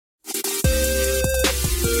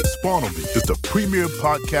Spawnomy is the premier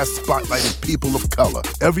podcast spotlighting people of color.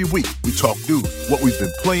 Every week, we talk news, what we've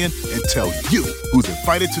been playing, and tell you who's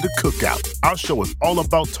invited to the cookout. Our show is all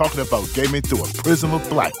about talking about gaming through a prism of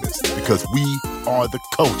blackness, because we are the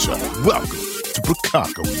culture. Welcome to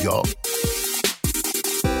Chicago, y'all.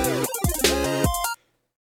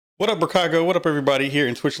 What up, Chicago? What up, everybody here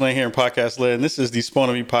in Twitch land, here in podcast land? This is the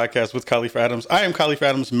Spawnomy podcast with Khalif Adams. I am Khalif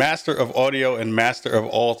Adams, master of audio and master of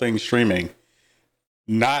all things streaming.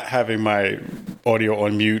 Not having my audio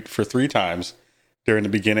on mute for 3 times during the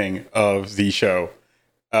beginning of the show,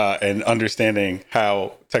 and understanding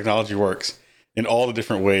how technology works in all the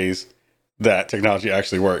different ways that technology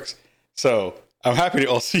actually works. So I'm happy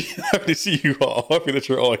to see you all. Happy that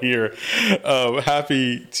you're all here.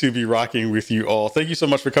 Happy to be rocking with you all. Thank you so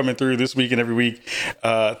much for coming through this week and every week.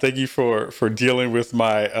 Thank you for dealing with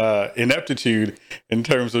my ineptitude in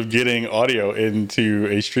terms of getting audio into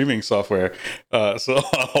a streaming software. So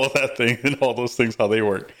all that thing and all those things, how they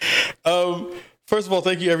work. First of all,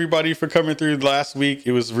 thank you everybody for coming through last week.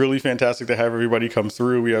 It was really fantastic to have everybody come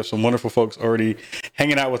through. We have some wonderful folks already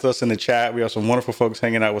hanging out with us in the chat. We have some wonderful folks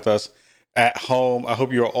hanging out with us at home. I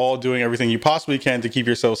hope you are all doing everything you possibly can to keep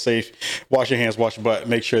yourself safe. Wash your hands, wash your butt.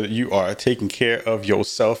 Make sure that you are taking care of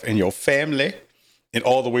yourself and your family in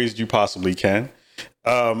all the ways you possibly can.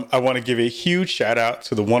 I want to give a huge shout out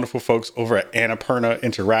to the wonderful folks over at Annapurna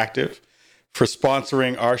Interactive for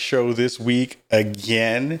sponsoring our show this week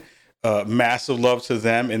again. Massive love to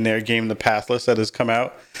them and their game, The Pathless, that has come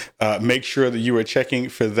out. Make sure that you are checking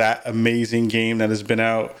for that amazing game that has been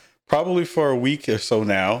out probably for a week or so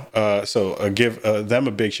now. So give them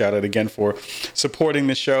a big shout out again for supporting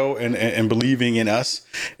the show and believing in us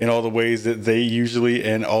in all the ways that they usually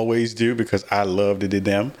and always do, because I love to do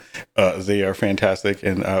them. They are fantastic.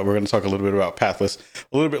 And we're going to talk a little bit about Pathless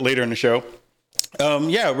a little bit later in the show.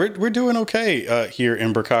 We're doing okay here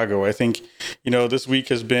in Chicago. I think, this week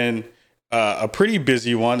has been a pretty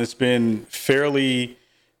busy one. It's been fairly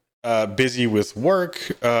busy with work,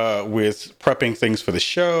 with prepping things for the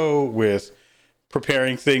show, with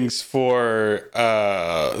preparing things for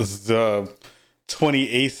the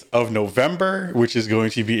 28th of November, which is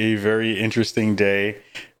going to be a very interesting day.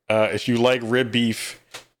 If you like rib beef,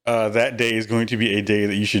 that day is going to be a day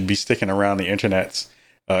that you should be sticking around the internets,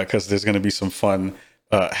 because there's going to be some fun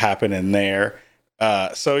happening there.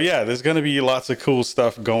 There's going to be lots of cool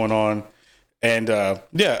stuff going on. And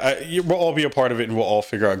we'll all be a part of it, and we'll all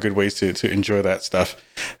figure out good ways to enjoy that stuff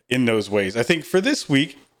in those ways. I think for this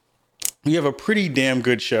week, we have a pretty damn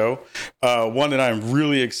good show, one that I'm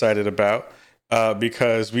really excited about,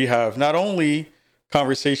 because we have not only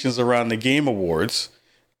conversations around the Game Awards,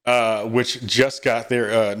 which just got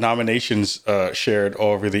their nominations shared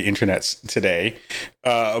all over the internets today,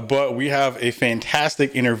 but we have a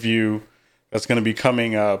fantastic interview that's going to be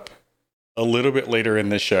coming up a little bit later in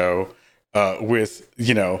the show, with,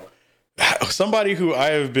 somebody who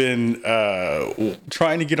I have been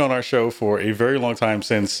trying to get on our show for a very long time,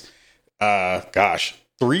 since,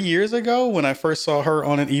 3 years ago when I first saw her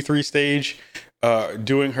on an E3 stage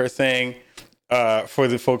doing her thing for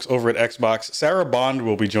the folks over at Xbox. Sarah Bond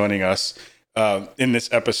will be joining us in this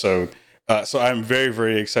episode. So I'm very,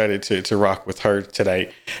 very excited to rock with her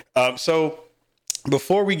today. So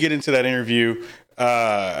before we get into that interview,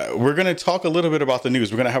 we're going to talk a little bit about the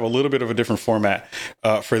news. We're going to have a little bit of a different format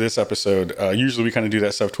for this episode. Usually we kind of do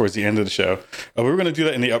that stuff towards the end of the show. But we're going to do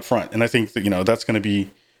that in the upfront. And I think that, that's going to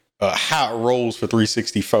be how it rolls for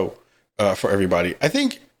 364 for everybody. I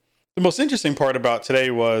think the most interesting part about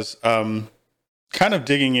today was kind of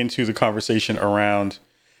digging into the conversation around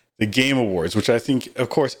the Game Awards, which I think, of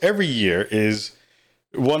course, every year is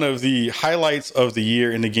one of the highlights of the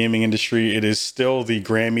year in the gaming industry. It is still the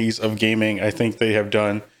Grammys of gaming. I think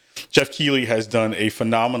Jeff Keighley has done a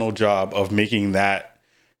phenomenal job of making that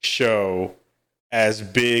show as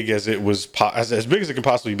big as it was, as big as it can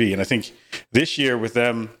possibly be. And I think this year, with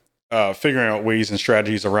them figuring out ways and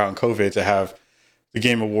strategies around COVID to have the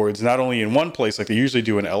Game Awards not only in one place like they usually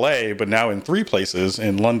do in LA, but now in 3 places,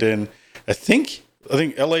 in London, I think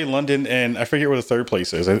LA, London, and I forget where the third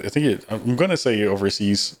place is. I'm going to say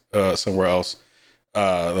overseas, somewhere else.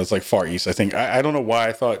 That's like Far East, I think. I don't know why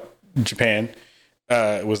I thought Japan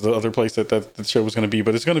was the other place that the show was going to be,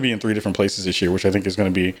 but it's going to be in 3 different places this year, which I think is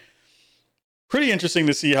going to be pretty interesting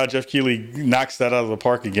to see how Jeff Keighley knocks that out of the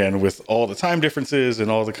park again, with all the time differences and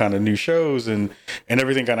all the kind of new shows and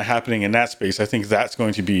everything kind of happening in that space. I think that's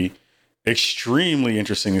going to be extremely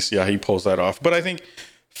interesting to see how he pulls that off. But I think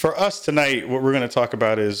for us tonight, what we're going to talk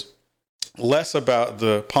about is less about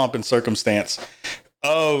the pomp and circumstance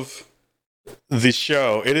of the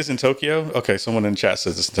show, it is in Tokyo. Okay, someone in chat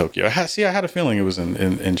says it's in Tokyo. I had a feeling it was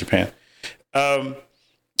in Japan.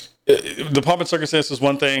 The Pomp and Circumstance is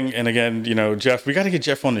one thing, and again, Jeff, we got to get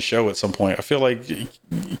Jeff on the show at some point. I feel like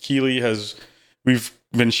we've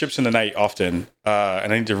been ships in the night often,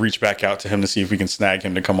 and I need to reach back out to him to see if we can snag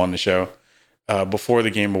him to come on the show before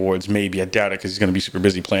the Game Awards. Maybe I doubt it because he's going to be super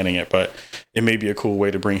busy planning it, but it may be a cool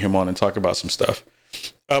way to bring him on and talk about some stuff.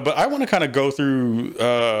 But I want to kind of go through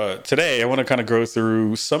today. I want to kind of go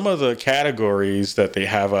through some of the categories that they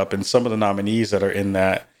have up and some of the nominees that are in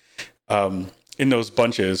that in those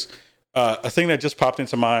bunches. A thing that just popped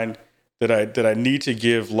into mind that I need to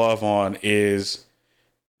give love on is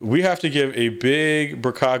we have to give a big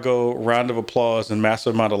Bricago round of applause and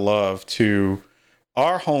massive amount of love to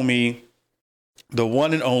our homie, the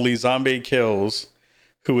one and only Zombie Kills,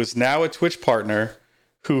 who is now a Twitch partner,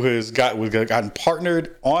 who has gotten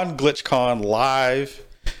partnered on GlitchCon live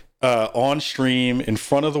on stream in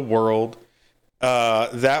front of the world.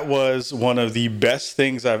 That was one of the best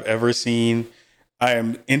things I've ever seen. I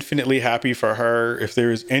am infinitely happy for her. If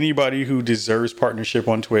there is anybody who deserves partnership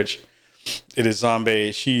on Twitch, it is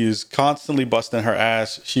Zombie. She is constantly busting her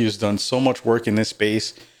ass. She has done so much work in this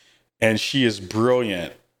space, and she is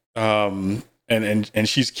brilliant. And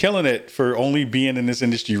she's killing it for only being in this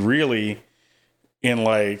industry really in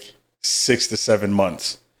like 6 to 7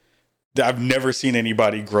 months. I've never seen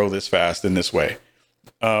anybody grow this fast in this way.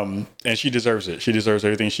 And she deserves it. She deserves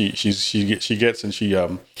everything she gets, and she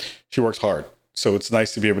works hard. So it's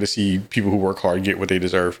nice to be able to see people who work hard get what they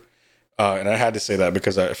deserve. And I had to say that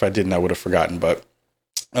because if I didn't, I would have forgotten. But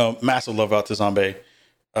massive love out to Zombie.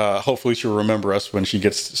 Hopefully she'll remember us when she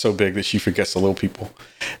gets so big that she forgets the little people.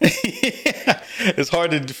 It's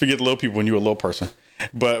hard to forget the little people when you're a little person.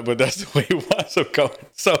 But that's the way it winds up going.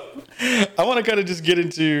 So I want to kind of just get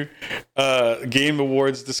into Game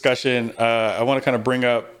Awards discussion. I want to kind of bring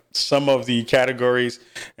up some of the categories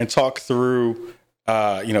and talk through,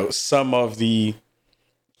 some of the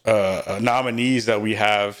nominees that we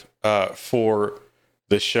have for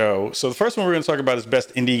the show. So the first one we're going to talk about is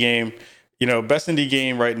Best Indie Game. Best Indie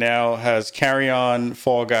Game right now has Carry On,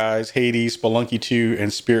 Fall Guys, Hades, Spelunky 2,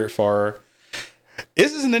 and Spiritfarer.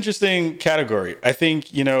 This is an interesting category. I think,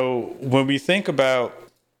 when we think about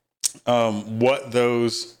what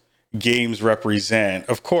those games represent,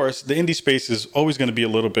 of course, the indie space is always going to be a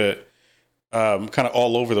little bit kind of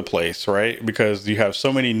all over the place, right? Because you have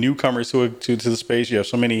so many newcomers to the space. You have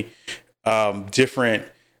so many different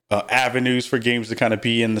avenues for games to kind of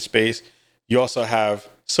be in the space. You also have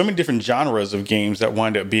so many different genres of games that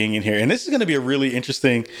wind up being in here. And this is going to be a really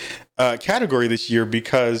interesting category this year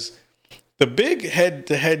because the big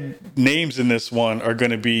head-to-head names in this one are going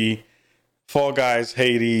to be Fall Guys,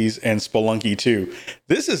 Hades, and Spelunky 2.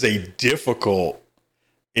 This is a difficult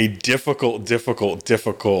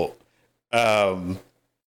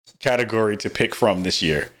category to pick from this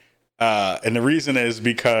year. And the reason is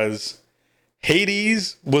because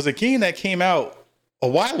Hades was a game that came out a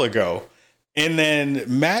while ago and then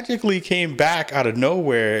magically came back out of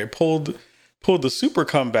nowhere. It pulled the super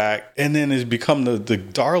comeback and then has become the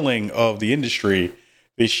darling of the industry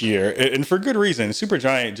this year. And for good reason.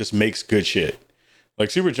 Supergiant just makes good shit. Like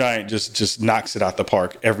Supergiant just knocks it out the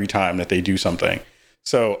park every time that they do something.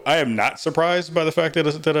 So I am not surprised by the fact that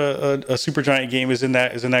a Supergiant game is in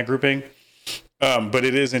that grouping. But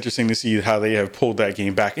it is interesting to see how they have pulled that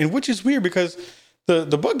game back, and which is weird because the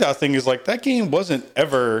Bugged Out thing is like that game wasn't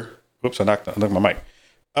ever. Whoops! I knocked my mic.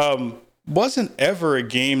 Wasn't ever a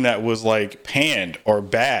game that was like panned or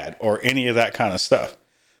bad or any of that kind of stuff.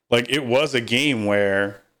 Like it was a game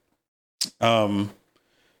where, I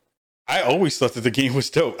always thought that the game was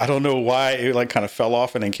dope. I don't know why it like kind of fell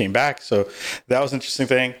off and then came back. So that was an interesting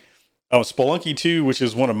thing. Spelunky 2, which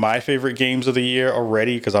is one of my favorite games of the year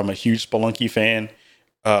already because I'm a huge Spelunky fan.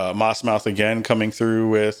 Mossmouth again coming through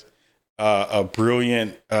with a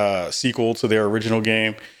brilliant sequel to their original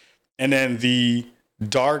game. And then the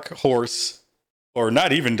Dark Horse, or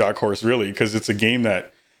not even Dark Horse really, because it's a game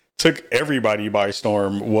that took everybody by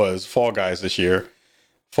storm, was Fall Guys this year.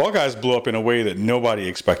 Fall Guys blew up in a way that nobody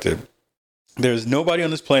expected. There's nobody on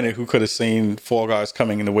this planet who could have seen Fall Guys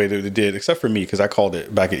coming in the way that it did, except for me, because I called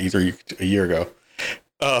it back at E3 a year ago.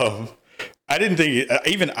 I didn't think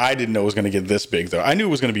I didn't know it was going to get this big, though. I knew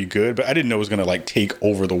it was going to be good, but I didn't know it was going to like take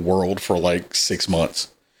over the world for like 6 months.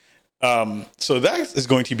 So that is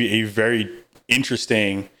going to be a very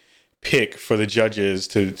interesting pick for the judges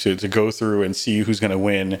to go through and see who's going to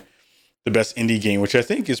win the best indie game, which I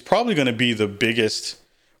think is probably going to be the biggest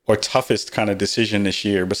or toughest kind of decision this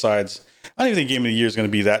year. Besides, I don't even think Game of the Year is going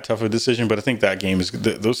to be that tough of a decision, but I think that game is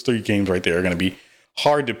those three games right there are going to be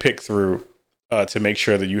hard to pick through to make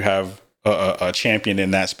sure that you have a champion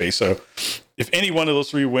in that space. So if any one of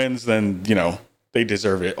those three wins, then, you know, they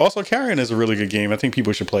deserve it. Also, Carrion is a really good game. I think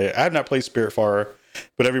people should play it. I have not played Spiritfarer,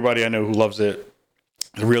 but everybody I know who loves it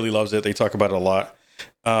really loves it. They talk about it a lot,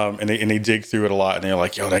 and they dig through it a lot, and they're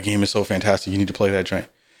like, "Yo, that game is so fantastic. You need to play that joint."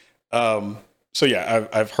 So yeah,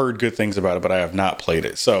 I've heard good things about it, but I have not played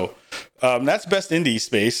it. So that's best indie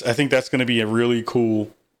space. I think that's going to be a really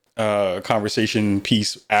cool conversation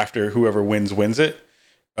piece after whoever wins it.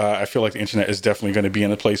 I feel like the internet is definitely going to be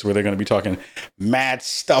in a place where they're going to be talking mad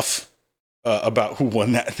stuff about who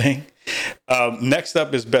won that thing. Next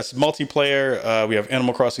up is best multiplayer. We have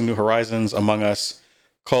Animal Crossing New Horizons, Among Us,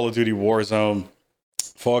 Call of Duty Warzone,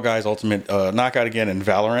 Fall Guys Ultimate Knockout again, and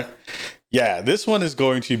Valorant. Yeah, this one is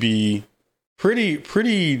going to be pretty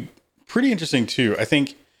interesting too. I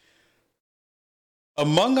think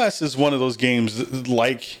Among Us is one of those games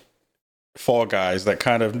like Fall Guys that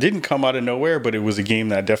kind of didn't come out of nowhere, but it was a game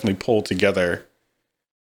that definitely pulled together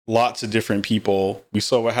lots of different people. We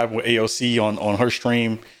saw what happened with AOC on her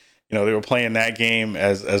stream. You know, they were playing that game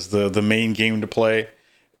as the main game to play.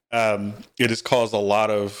 It has caused a lot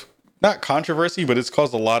of, not controversy, but it's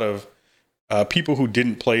caused a lot of people who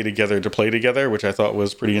didn't play together to play together, which I thought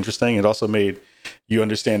was pretty interesting. It also made you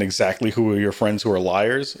understand exactly who are your friends who are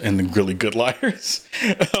liars and really good liars,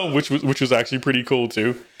 which was actually pretty cool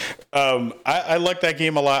too. I like that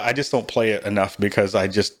game a lot. I just don't play it enough because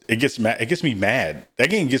it gets me mad. That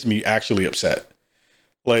game gets me actually upset.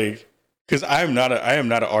 Like, because I am not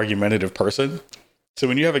an argumentative person. So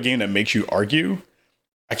when you have a game that makes you argue,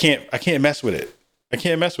 I can't mess with it. I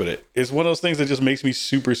can't mess with it. It's one of those things that just makes me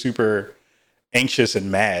super, super anxious and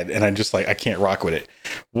mad, and I'm just like, I can't rock with it.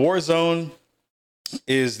 Warzone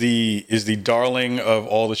is the darling of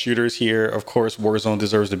all the shooters here. Of course, Warzone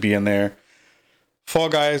deserves to be in there. Fall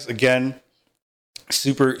Guys, again,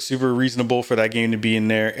 super reasonable for that game to be in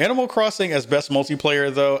there. Animal Crossing as best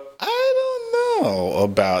multiplayer, though, I don't know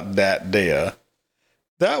about that data.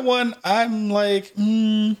 That one, I'm like,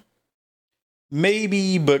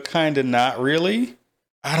 maybe, but kind of not really.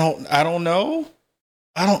 I don't know.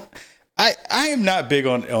 I am not big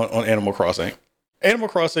on Animal Crossing. Animal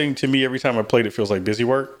Crossing, to me, every time I played it, feels like busy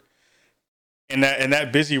work, and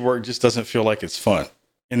that busy work just doesn't feel like it's fun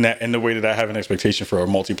in the way that I have an expectation for a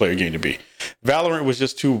multiplayer game to be. Valorant was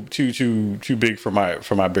just too big for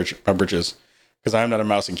my britches, because I'm not a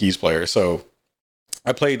mouse and keys player. So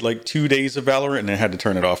I played like 2 days of Valorant and then had to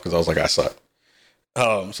turn it off because I was like, I suck.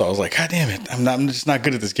 So I was like, God damn it, I'm just not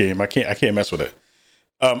good at this game. I can't mess with it.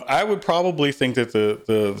 I would probably think that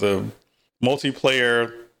the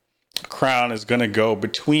multiplayer crown is going to go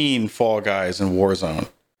between Fall Guys and Warzone.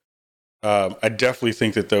 I definitely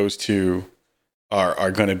think that those two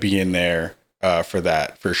are going to be in there for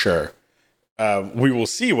that, for sure. We will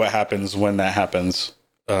see what happens when that happens,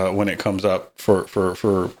 when it comes up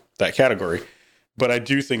for that category. But I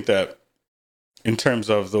do think that in terms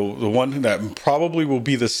of the one that probably will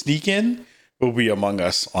be the sneak in will be Among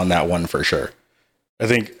Us on that one for sure. I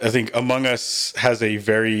think Among Us has a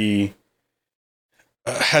very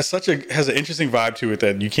has an interesting vibe to it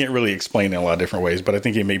that you can't really explain in a lot of different ways, but I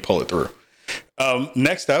think it may pull it through.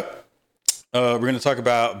 Next up, we're going to talk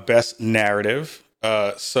about best narrative.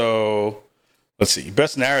 So let's see,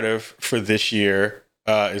 best narrative for this year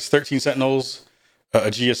is 13 Sentinels,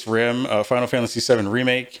 Aegis Rim, Final Fantasy VII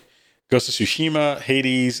Remake, Ghost of Tsushima,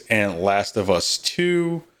 Hades, and Last of Us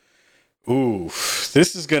 2. Ooh,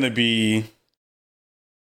 this is going to be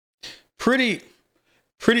pretty,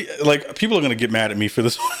 like, people are going to get mad at me for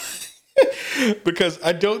this one because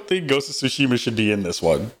I don't think Ghost of Tsushima should be in this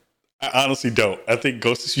one. I honestly don't. I think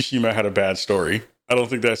Ghost of Tsushima had a bad story. I don't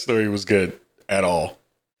think that story was good at all.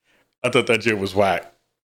 I thought that shit was whack.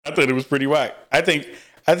 I thought it was pretty whack. I think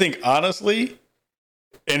honestly,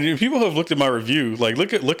 and if people have looked at my review, like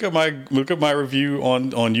look at my review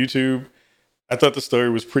on YouTube. I thought the story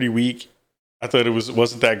was pretty weak. I thought it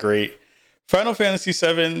wasn't that great. Final Fantasy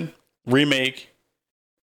VII Remake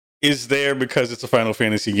is there because it's a Final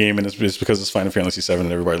Fantasy game, and it's because it's Final Fantasy VII,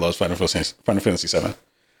 and everybody loves Final Fantasy VII.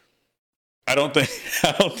 I don't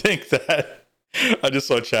think that. I just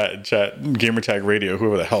saw chat Gamertag Radio,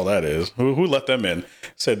 whoever the hell that is, who let them in,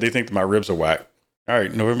 said they think that my ribs are whack. All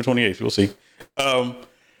right, November 28th, we'll see.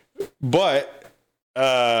 But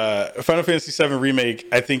Final Fantasy VII Remake,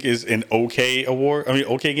 I think, is an okay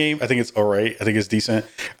game. I think it's all right. I think it's decent.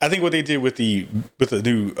 I think what they did with the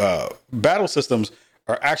new battle systems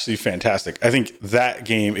are actually fantastic. I think that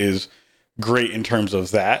game is great in terms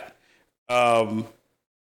of that.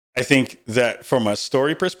 I think that from a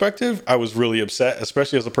story perspective, I was really upset,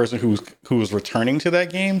 especially as a person who was returning to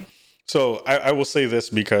that game. So I will say this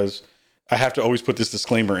because I have to always put this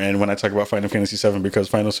disclaimer in when I talk about Final Fantasy VII, because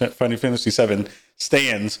Final Fantasy VII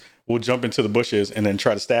stands will jump into the bushes and then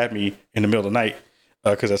try to stab me in the middle of the night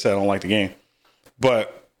because I said I don't like the game.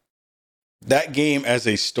 But that game as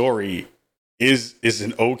a story is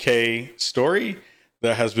an okay story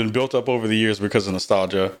that has been built up over the years because of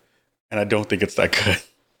nostalgia, and I don't think it's that good.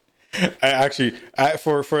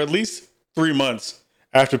 For at least 3 months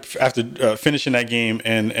after finishing that game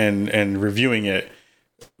and reviewing it,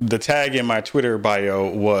 the tag in my Twitter bio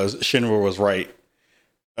was Shinra was right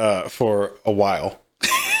for a while,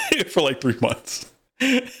 for like 3 months.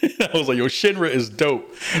 I was like, yo, Shinra is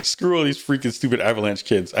dope. Screw all these freaking stupid Avalanche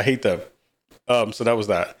kids. I hate them. So that was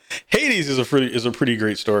that. Hades is a pretty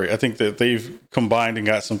great story. I think that they've combined and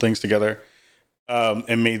got some things together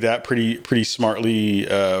and made that pretty smartly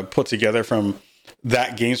put together from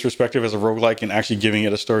that game's perspective as a roguelike and actually giving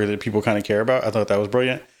it a story that people kind of care about. I thought that was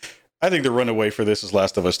brilliant. I think the runaway for this is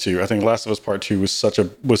Last of Us 2. I think Last of Us Part 2 was such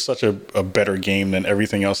a better game than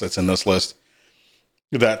everything else that's in this list,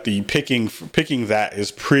 that the picking that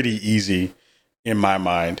is pretty easy in my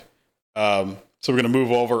mind. So we're going to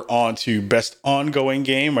move over on to best ongoing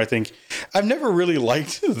game. I think I've never really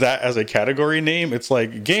liked that as a category name. It's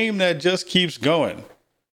like game that just keeps going,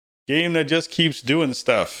 game that just keeps doing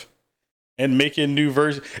stuff and making new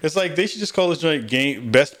versions. It's like they should just call this joint game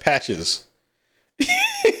best patches.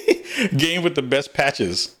 Game with the best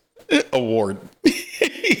patches award.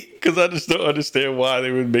 Because I just don't understand why they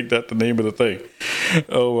would make that the name of the thing.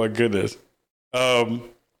 Oh my goodness. So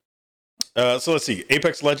let's see.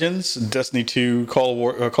 Apex Legends, Destiny 2, Call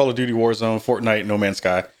of Duty Warzone, Fortnite, No Man's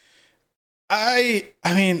Sky. I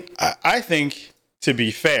mean, I think to be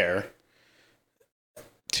fair,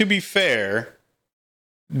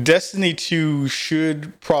 Destiny 2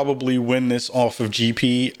 should probably win this off of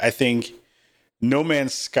GP. I think No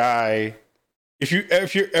Man's Sky, if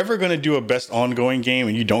you're ever going to do a best ongoing game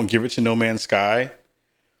and you don't give it to No Man's Sky,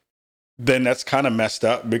 then that's kind of messed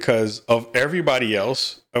up, because of everybody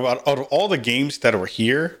else, out of all the games that are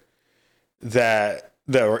here that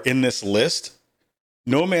are in this list,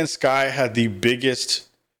 No Man's Sky had the biggest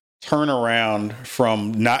turnaround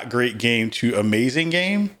from not great game to amazing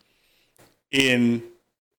game in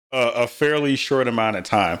a fairly short amount of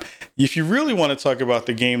time. If you really want to talk about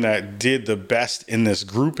the game that did the best in this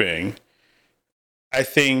grouping, I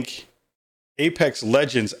think Apex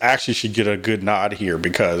Legends actually should get a good nod here,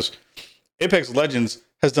 because Apex Legends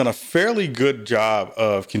has done a fairly good job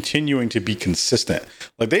of continuing to be consistent.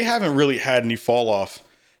 Like, they haven't really had any fall off,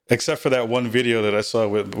 except for that one video that I saw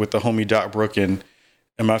with the homie Doc Brook and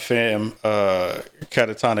my fam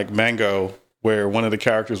Catatonic Mango, where one of the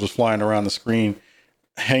characters was flying around the screen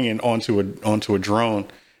hanging onto a drone,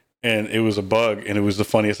 and it was a bug, and it was the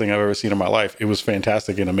funniest thing I've ever seen in my life. It was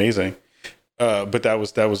fantastic and amazing. But that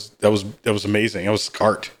was amazing. It was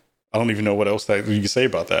art. I don't even know what else that you can say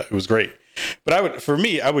about that. It was great. But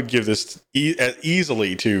I would give this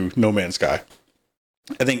easily to No Man's Sky.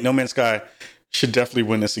 I think No Man's Sky should definitely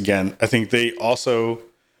win this again. I think they also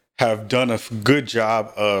have done a good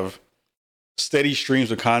job of steady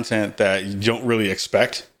streams of content that you don't really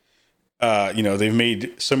expect. They've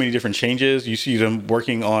made so many different changes. You see them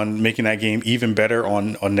working on making that game even better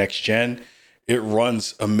on next gen. It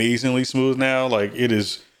runs amazingly smooth now. Like, it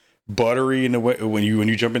is buttery in the way when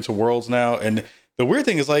you jump into worlds now. And the weird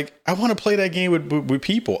thing is, like, I want to play that game with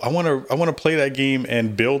people. I want to play that game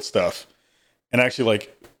and build stuff and actually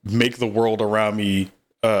like make the world around me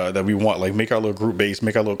that we want. Like, make our little group base,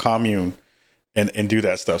 make our little commune, and do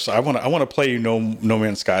that stuff. So I want to play No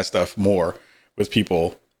Man's Sky stuff more with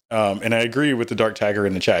people. And I agree with the Dark Tagger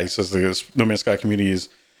in the chat. He says the No Man's Sky community's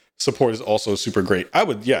support is also super great.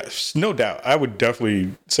 Yes, no doubt. I would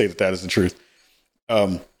definitely say that is the truth.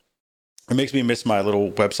 It makes me miss my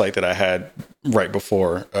little website that I had right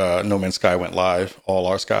before No Man's Sky went live, All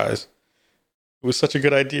Our Skies. It was such a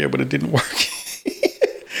good idea, but it didn't work.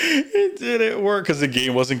 It didn't work because the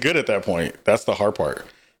game wasn't good at that point. That's the hard part.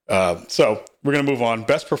 So we're going to move on.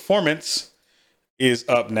 Best performance is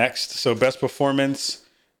up next. So best performance,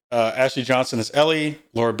 Ashley Johnson is Ellie,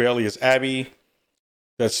 Laura Bailey is Abby,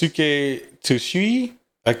 Daisuke Tsuchiya,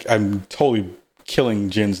 I'm totally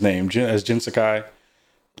killing Jin's name, as Jin Sakai,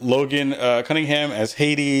 Logan Cunningham as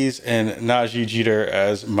Hades, and Najee Jeter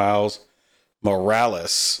as Miles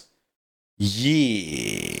Morales.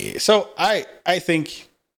 Yeah. So I think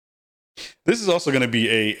this is also going to be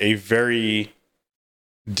a very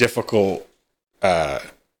difficult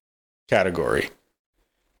category.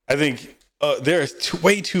 I think there's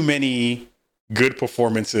way too many good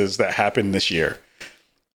performances that happened this year.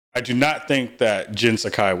 I do not think that Jin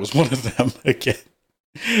Sakai was one of them again.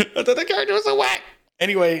 I thought the character was so whack.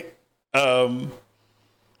 Anyway, Um,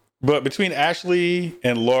 but between Ashley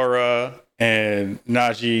and Laura and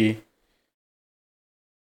Najee,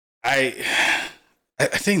 I I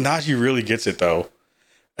think Najee really gets it though.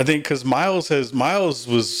 I think because Miles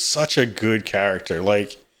was such a good character.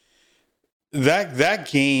 Like that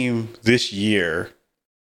game this year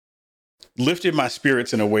lifted my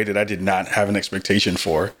spirits in a way that I did not have an expectation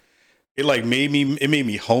for. It like made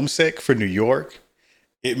me homesick for New York.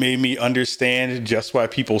 It made me understand just why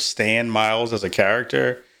people stand Miles as a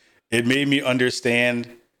character. It made me understand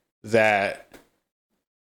that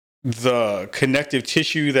the connective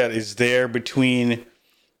tissue that is there between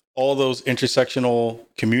all those intersectional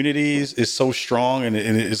communities is so strong, and it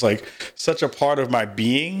is like such a part of my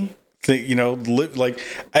being. You know,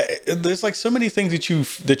 there's like so many things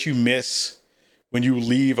that you miss when you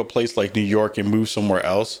leave a place like New York and move somewhere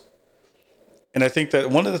else. And I think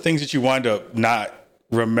that one of the things that you wind up not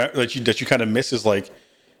remember that you kind of miss is like,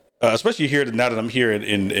 especially here now that I'm here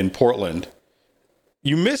in Portland,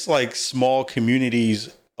 you miss like small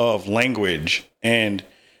communities of language and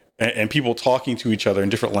people talking to each other in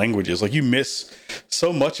different languages. Like you miss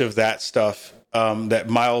so much of that stuff that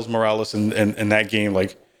Miles Morales and that game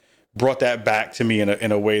like brought that back to me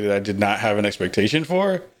in a way that I did not have an expectation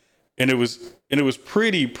for, and it was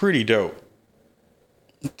pretty dope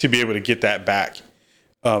to be able to get that back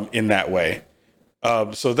in that way.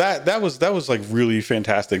 So that was like really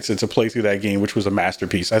fantastic to play through that game, which was a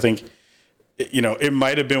masterpiece. I think, you know, it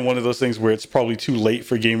might have been one of those things where it's probably too late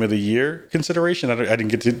for Game of the Year consideration. I didn't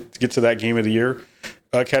get to that Game of the Year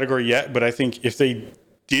category yet, but I think if they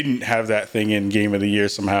didn't have that thing in Game of the Year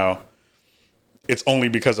somehow, it's only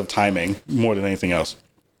because of timing more than anything else.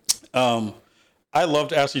 I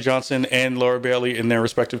loved Ashley Johnson and Laura Bailey in their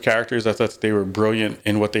respective characters. I thought that they were brilliant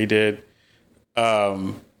in what they did. I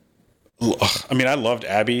mean, I loved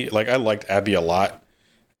Abby. Like, I liked Abby a lot.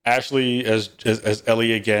 Ashley as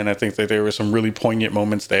Ellie again. I think that there were some really poignant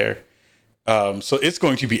moments there. So it's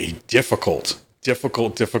going to be a difficult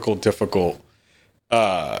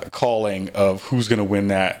calling of who's going to win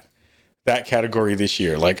that category this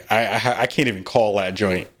year. Like, I can't even call that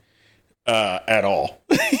joint at all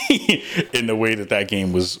in the way that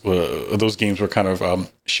game was. Those games were kind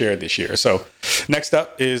of shared this year. So next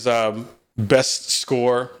up is best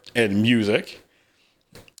score and music.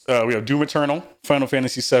 We have Doom Eternal, Final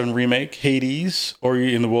Fantasy VII Remake, Hades,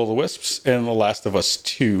 Ori and the Will of the Wisps, and The Last of Us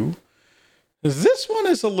 2. This one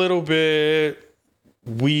is a little bit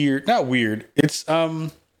weird. Not weird. It's I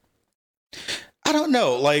don't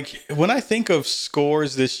know. Like, when I think of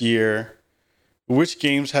scores this year, which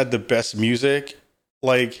games had the best music?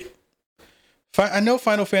 Like, I know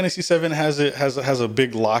Final Fantasy VII has a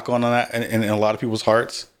big lock on that in a lot of people's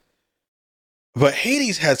hearts. But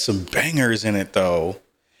Hades had some bangers in it, though.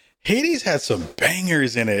 Hades had some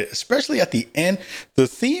bangers in it, especially at the end. The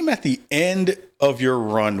theme at the end of your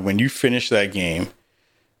run when you finish that game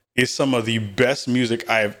is some of the best music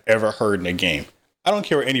I have ever heard in a game. I don't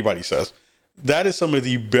care what anybody says. That is some of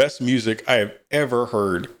the best music I have ever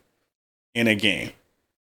heard in a game.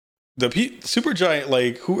 The Supergiant,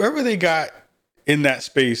 like, whoever they got in that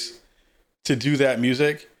space to do that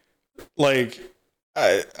music, like,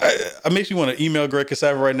 I makes me want to email Greg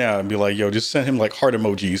Casava right now and be like, yo, just send him like heart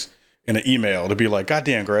emojis in an email to be like,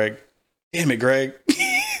 goddamn, Greg. Damn it, Greg.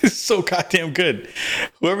 It's so goddamn good.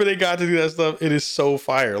 Whoever they got to do that stuff, it is so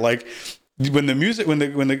fire. Like, when the music, when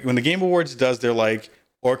the Game Awards does their like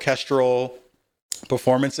orchestral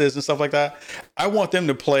performances and stuff like that, I want them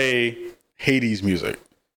to play Hades music.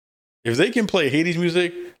 If they can play Hades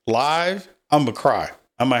music live, I'm gonna cry.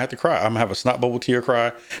 I might have to cry. I'm gonna have a snot bubble tear cry.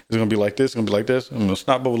 It's gonna be like this. It's gonna be like this. I'm gonna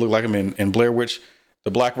snot bubble look like I'm in Blair Witch,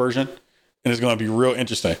 the black version, and it's gonna be real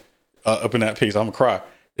interesting. Up in that pace, I'm gonna cry.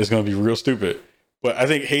 It's gonna be real stupid. But I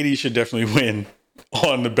think Hades should definitely win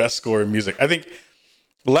on the best score in music. I think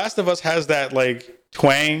Last of Us has that like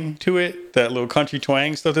twang to it, that little country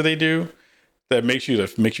twang stuff that they do, that makes you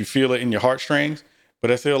feel it in your heartstrings.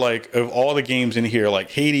 But I feel like of all the games in here,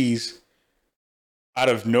 like Hades, out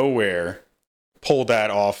of nowhere, pulled that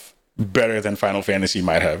off better than Final Fantasy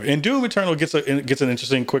might have. And Doom Eternal gets an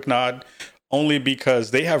interesting quick nod only because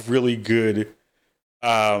they have really good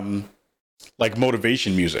like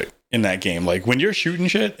motivation music in that game. Like when you're shooting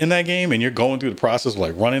shit in that game and you're going through the process of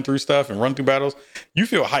like running through stuff and running through battles, you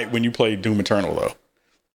feel hype when you play Doom Eternal though.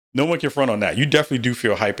 No one can front on that. You definitely do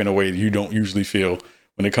feel hype in a way that you don't usually feel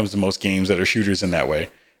when it comes to most games that are shooters in that way.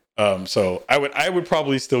 So I would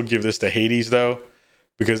probably still give this to Hades though,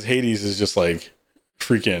 because Hades is just like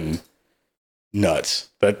freaking nuts.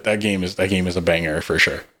 That game is a banger for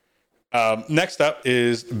sure. Next up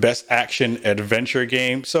is best action adventure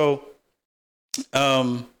game. So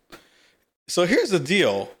So here's the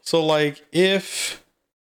deal. So like if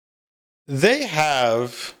they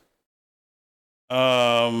have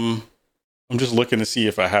I'm just looking to see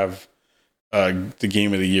if I have the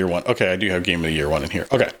Game of the Year one. Okay, I do have Game of the Year one in here.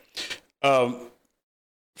 Okay.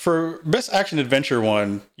 For Best Action Adventure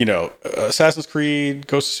one, Assassin's Creed,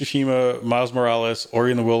 Ghost of Tsushima, Miles Morales,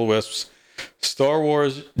 Ori and the Will of the Wisps, Star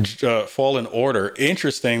Wars Fallen Order.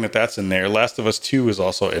 Interesting that that's in there. Last of Us 2 is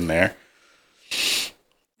also in there.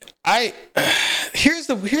 Here's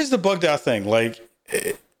the bugged out thing. Like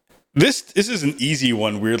this is an easy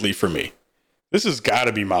one weirdly for me. This has got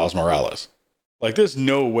to be Miles Morales. Like there's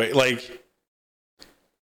no way. Like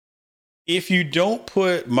if you don't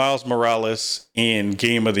put Miles Morales in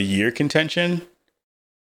Game of the Year contention,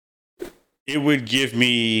 it would give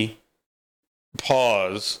me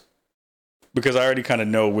pause because I already kind of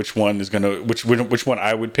know which one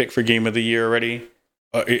I would pick for Game of the Year already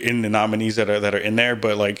in the nominees that are in there.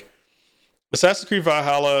 But like Assassin's Creed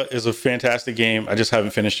Valhalla is a fantastic game. I just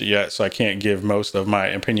haven't finished it yet, so I can't give most of my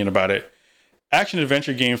opinion about it. Action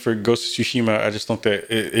adventure game for Ghost of Tsushima, I just think that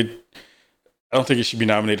I don't think it should be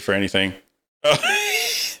nominated for anything.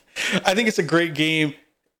 I think it's a great game.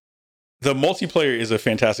 The multiplayer is a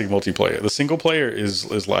fantastic multiplayer. The single player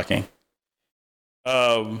is lacking.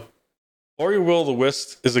 Ori Will of the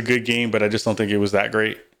Wisps is a good game, but I just don't think it was that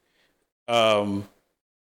great.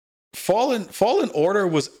 Fallen Order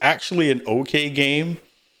was actually an okay game,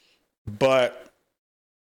 but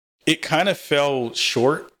it kind of fell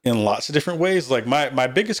short in lots of different ways. Like my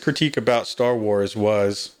biggest critique about Star Wars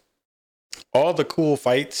was all the cool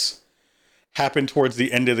fights happen towards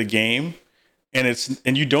the end of the game, and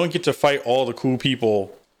you don't get to fight all the cool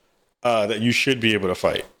people that you should be able to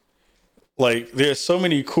fight. Like there's so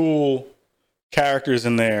many cool characters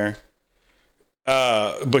in there,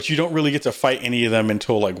 but you don't really get to fight any of them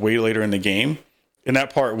until like way later in the game, and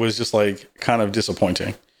that part was just like kind of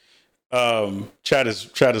disappointing. Chad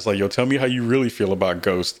is like, yo, tell me how you really feel about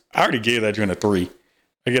Ghost. I already gave that joint a 3.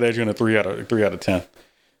 I get that joint a 3 out of 10.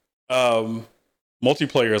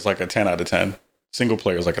 Multiplayer is like a 10 out of 10. Single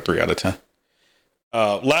player is like a 3 out of 10.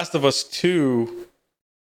 Last of Us 2.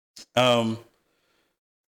 I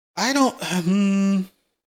don't.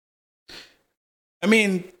 I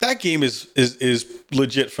mean, that game is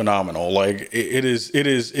legit phenomenal. Like it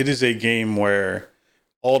is a game where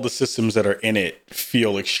all the systems that are in it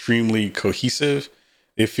feel extremely cohesive.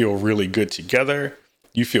 They feel really good together.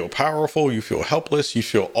 You feel powerful. You feel helpless. You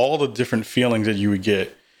feel all the different feelings that you would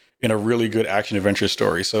get in a really good action adventure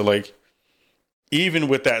story. So like, even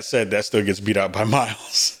with that said, that still gets beat out by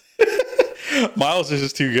Miles. Miles is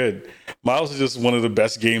just too good. Miles is just one of the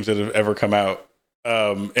best games that have ever come out.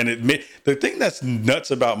 And the thing that's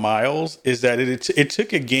nuts about Miles is that it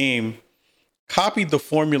took a game, copied the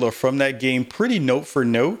formula from that game pretty note for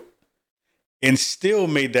note, and still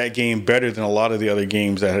made that game better than a lot of the other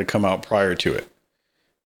games that had come out prior to it.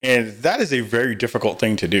 And that is a very difficult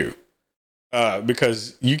thing to do,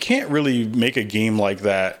 because you can't really make a game like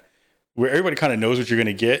that where everybody kind of knows what you're going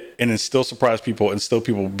to get and then still surprise people and still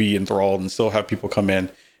people be enthralled and still have people come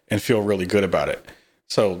in and feel really good about it.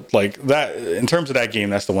 So like that, in terms of that game,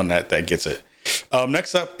 that's the one that gets it.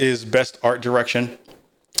 Next up is Best Art Direction.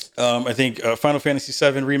 I think Final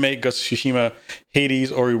Fantasy VII Remake, Ghost of Tsushima,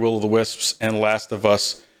 Hades, Ori Will of the Wisps, and Last of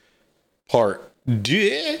Us Part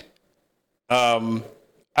 2.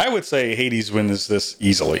 I would say Hades wins this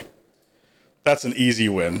easily. That's an easy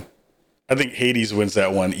win. I think Hades wins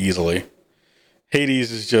that one easily.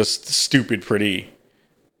 Hades is just stupid pretty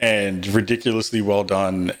and ridiculously well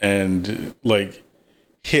done, and like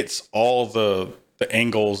hits all the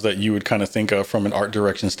angles that you would kind of think of from an art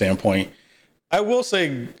direction standpoint. I will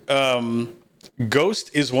say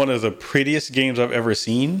Ghost is one of the prettiest games I've ever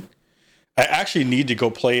seen. I actually need to go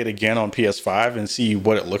play it again on PS5 and see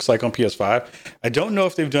what it looks like on PS5. I don't know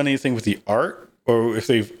if they've done anything with the art or if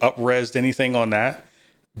they've up-resed anything on that,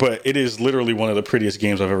 but it is literally one of the prettiest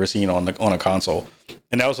games I've ever seen on a console.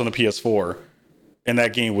 And that was on the PS4, and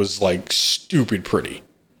that game was like stupid pretty.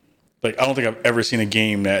 Like, I don't think I've ever seen a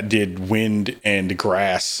game that did wind and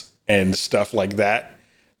grass and stuff like that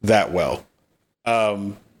well.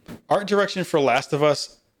 Art direction for Last of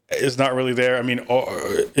Us is not really there. I mean,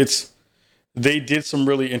 they did some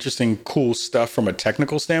really interesting, cool stuff from a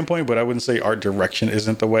technical standpoint, but I wouldn't say art direction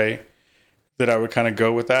isn't the way that I would kind of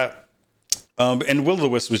go with that. And Will of the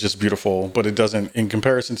Wisp was just beautiful, but it doesn't, in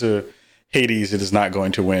comparison to Hades, it is not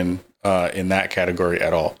going to win in that category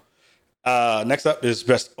at all. Next up is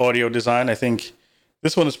Best Audio Design. I think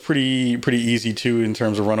this one is pretty easy too in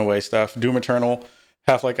terms of runaway stuff. Doom Eternal,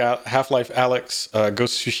 Half-Life Alyx,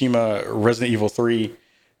 Ghost of Tsushima, Resident Evil 3,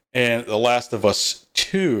 and The Last of Us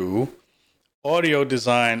 2. audio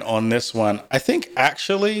design on this one, I think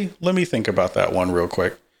actually, let me think about that one real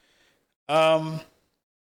quick.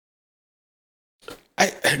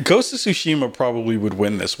 Ghost of Tsushima probably would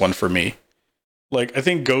win this one for me. Like, I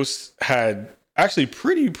think Ghost had actually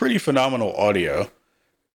pretty phenomenal audio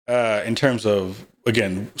in terms of,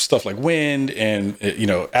 again, stuff like wind and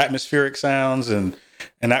atmospheric sounds and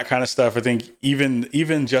that kind of stuff. I think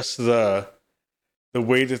even just the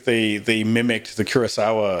way that they mimicked the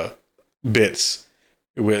Kurosawa bits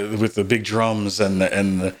with the big drums and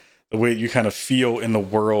the way you kind of feel in the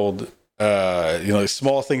world.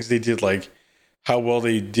 Small things they did, like how well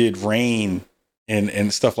they did rain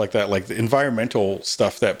and stuff like that, like the environmental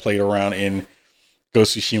stuff that played around in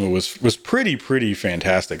Ghost of Tsushima was pretty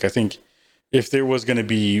fantastic. I think if there was going to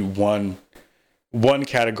be one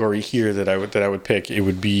category here that I would pick, it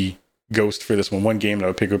would be Ghost for this one. One game that I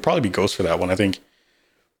would pick would probably be Ghost for that one. I think,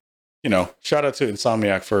 shout out to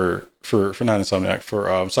Insomniac for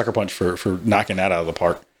Sucker Punch for knocking that out of the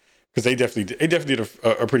park, because they definitely did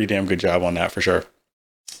a pretty damn good job on that for sure.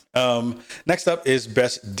 Next up is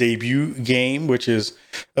best debut game, which is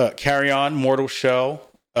Carry On, Mortal Shell,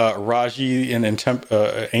 Raji and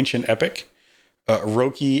Ancient Epic,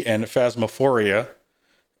 Roki and Phasmophoria.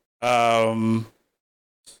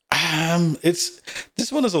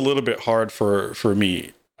 This one is a little bit hard for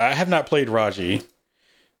me. I have not played Raji,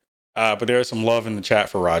 but there is some love in the chat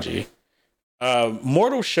for Raji.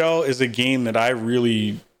 Mortal Shell is a game that I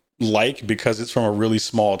really like because it's from a really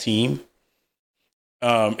small team.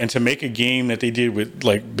 And to make a game that they did with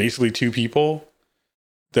like basically 2 people,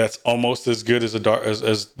 that's almost as good as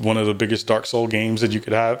as one of the biggest Dark Soul games that you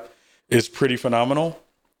could have, is pretty phenomenal.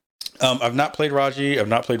 I've not played Raji. I've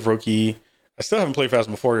not played Roki. I still haven't played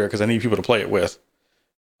Phasmophoria because I need people to play it with.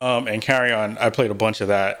 And Carry On, I played a bunch of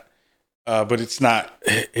that. But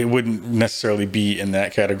it wouldn't necessarily be in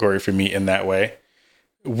that category for me in that way.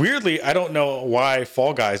 Weirdly, I don't know why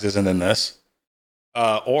Fall Guys isn't in this,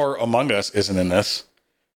 or Among Us isn't in this.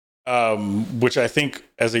 Which I think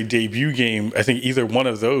as a debut game, I think either one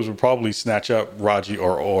of those would probably snatch up Raji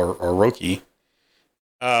or Roki.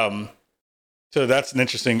 So that's an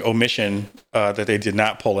interesting omission that they did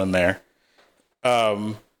not pull in there.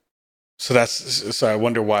 So I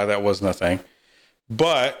wonder why that wasn't a thing.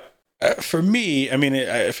 But for me,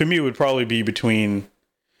 it would probably be between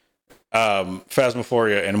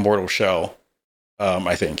Phasmophoria and Mortal Shell.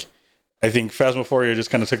 I think Phasmophoria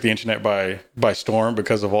just kind of took the internet by storm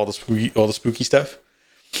because of all the spooky stuff.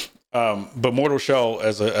 But Mortal Shell,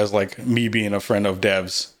 as like me being a friend of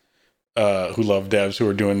devs who love devs who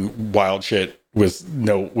are doing wild shit with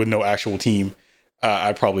no actual team,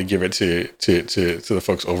 I'd probably give it to the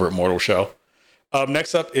folks over at Mortal Shell.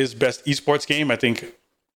 Next up is best esports game. I think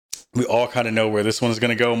we all kind of know where this one is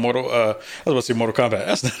going to go. I was about to say Mortal Kombat.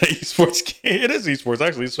 That's not an esports game. It is esports,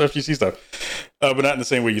 actually. It's FGC stuff. But not in the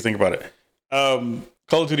same way you think about it.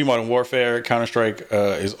 Call of Duty Modern Warfare, Counter-Strike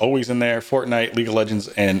is always in there. Fortnite, League of Legends,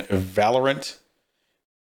 and Valorant.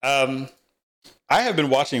 I have been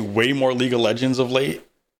watching way more League of Legends of late.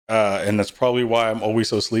 And that's probably why I'm always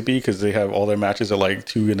so sleepy, because they have all their matches at like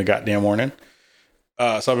 2 in the goddamn morning.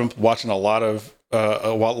 So I've been watching a lot of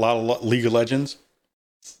League of Legends.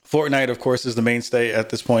 Fortnite, of course, is the mainstay at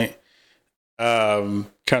this point.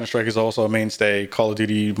 Counter-Strike is also a mainstay. Call of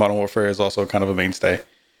Duty Modern Warfare is also kind of a mainstay.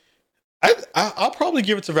 I'll probably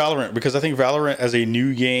give it to Valorant, because I think Valorant as a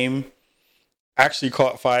new game actually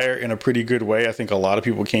caught fire in a pretty good way. I think a lot of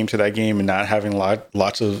people came to that game and not having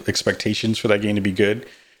lots of expectations for that game to be good,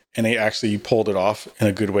 and they actually pulled it off in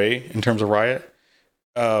a good way in terms of Riot.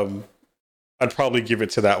 I'd probably give it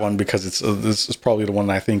to that one, because this is probably the one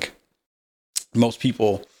I think most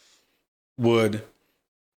people would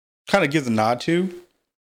kind of give the nod to.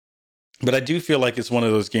 But I do feel like it's one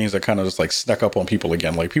of those games that kind of just like snuck up on people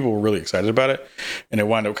again. Like, people were really excited about it, and it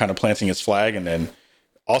wound up kind of planting its flag, and then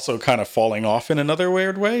also kind of falling off in another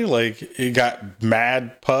weird way. Like, it got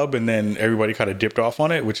mad pub, and then everybody kind of dipped off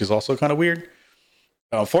on it, which is also kind of weird.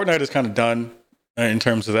 Fortnite is kind of done in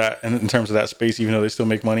terms of that, and in terms of that space, even though they still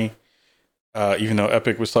make money. Even though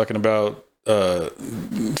Epic was talking about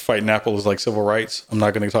fighting Apple is like civil rights. I'm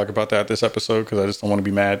not going to talk about that this episode, because I just don't want to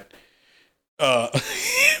be mad.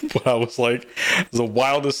 But I was like, it's the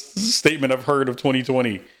wildest statement I've heard of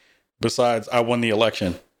 2020, besides I won the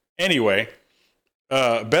election. Anyway,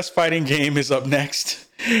 best fighting game is up next.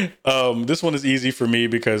 This one is easy for me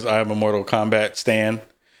because I'm a Mortal Kombat stan.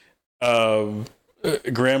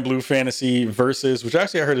 Grand Blue Fantasy Versus, which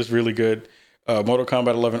actually I heard is really good. Mortal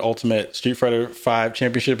Kombat 11 Ultimate, Street Fighter 5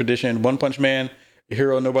 Championship Edition, One Punch Man, a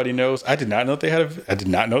hero nobody knows. I did not know they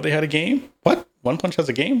had a game. What? One Punch has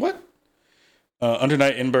a game? What? Under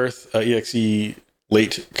Night in Birth, EXE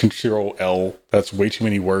late Control L. That's way too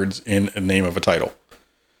many words in a name of a title.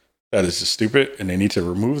 That is just stupid, and they need to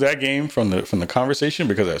remove that game from the conversation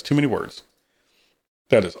because it has too many words.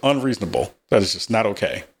 That is unreasonable. That is just not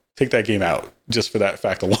okay. Take that game out just for that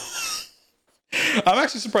fact alone. I'm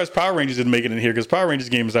actually surprised Power Rangers didn't make it in here because Power Rangers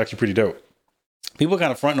game is actually pretty dope. People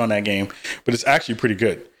kind of fronting on that game, but it's actually pretty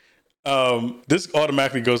good. This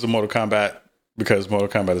automatically goes to Mortal Kombat because Mortal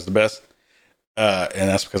Kombat is the best. And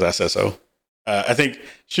that's because I said so. I think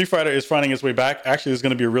Street Fighter is finding its way back. Actually, there's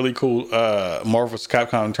going to be a really cool Marvel vs.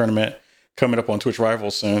 Capcom tournament coming up on Twitch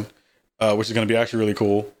Rivals soon, which is going to be actually really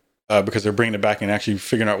cool because they're bringing it back and actually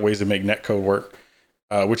figuring out ways to make netcode work,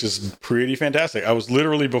 which is pretty fantastic. I was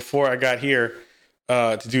literally, before I got here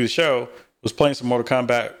to do the show, was playing some Mortal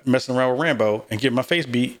Kombat, messing around with Rambo, and getting my face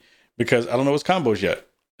beat because I don't know his combos yet.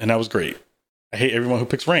 And that was great. I hate everyone who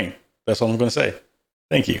picks Rain. That's all I'm going to say.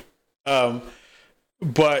 Thank you.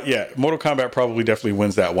 But yeah, Mortal Kombat probably definitely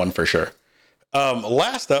wins that one for sure.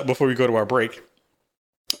 Last up, before we go to our break,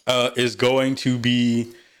 is going to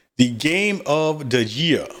be the game of the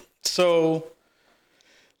year. So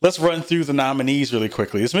let's run through the nominees really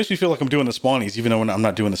quickly. This makes me feel like I'm doing the Spawnies, even though I'm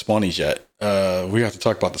not doing the Spawnies yet. We have to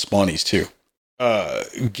talk about the Spawnies too.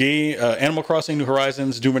 Animal Crossing, New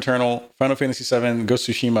Horizons, Doom Eternal, Final Fantasy VII, Ghost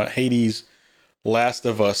of Tsushima, Hades, Last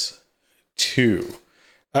of Us 2.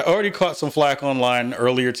 I already caught some flack online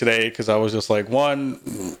earlier today because I was just like, one,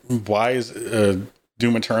 why is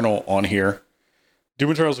Doom Eternal on here?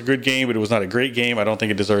 Doom Eternal is a good game, but it was not a great game. I don't think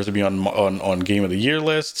it deserves to be on Game of the Year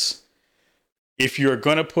lists. If you're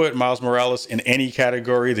going to put Miles Morales in any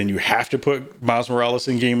category, then you have to put Miles Morales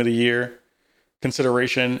in Game of the Year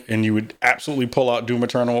consideration, and you would absolutely pull out Doom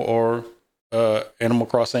Eternal or Animal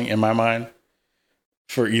Crossing in my mind.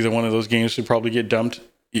 For either one of those games to probably get dumped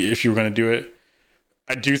if you were going to do it.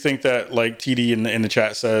 I do think that, like TD in the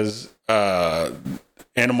chat says,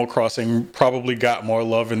 Animal Crossing probably got more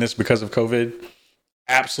love in this because of COVID.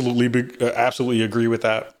 Absolutely agree with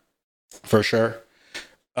that for sure.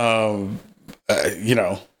 It's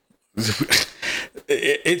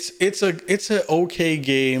an okay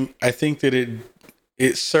game. I think that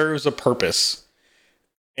it serves a purpose,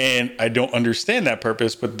 and I don't understand that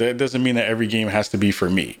purpose, but that doesn't mean that every game has to be for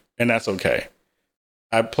me, and that's okay.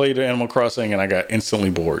 I played Animal Crossing and I got instantly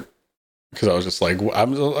bored because I was just like, I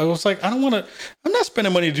was like, I'm not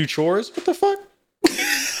spending money to do chores. What the fuck?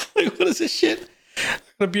 Like, what is this shit? I'm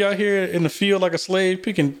gonna be out here in the field like a slave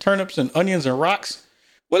picking turnips and onions and rocks.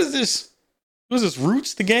 What is this? What is this?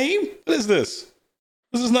 Roots the game? What is this?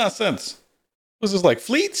 This is nonsense. What is this, like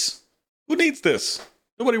Fleets? Who needs this?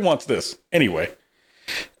 Nobody wants this. Anyway,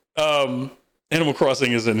 Animal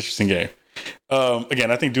Crossing is an interesting game.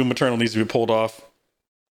 Again, I think Doom Eternal needs to be pulled off.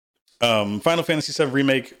 Final Fantasy VII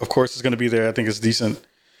Remake, of course, is going to be there. I think it's decent.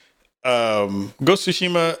 Ghost of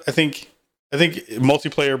Tsushima, I think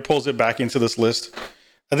multiplayer pulls it back into this list.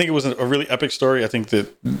 I think it was a really epic story. I think a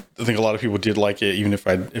lot of people did like it, even if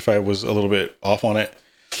I was a little bit off on it.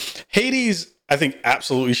 Hades, I think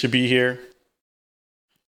absolutely should be here.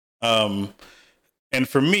 And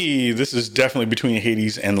for me, this is definitely between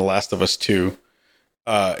Hades and The Last of Us 2.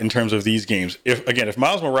 In terms of these games, if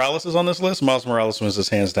Miles Morales is on this list, Miles Morales wins this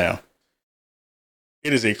hands down.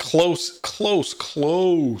 It is a close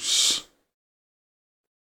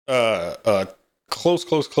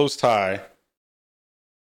tie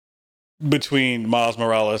between Miles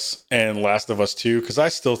Morales and Last of Us 2, because I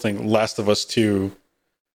still think Last of Us 2,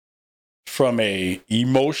 from a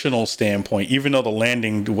emotional standpoint, even though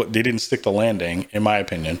they didn't stick the landing, in my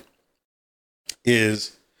opinion,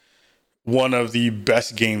 is one of the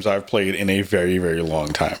best games I've played in a very, very long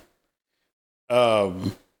time.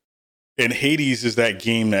 And Hades is that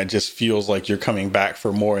game that just feels like you're coming back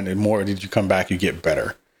for more, and the more that you come back, you get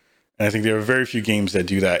better. And I think there are very few games that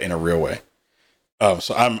do that in a real way.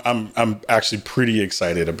 So I'm actually pretty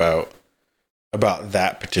excited about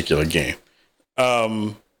that particular game.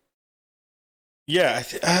 I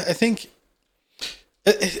think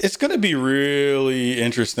it's going to be really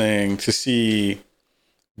interesting to see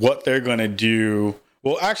what they're going to do.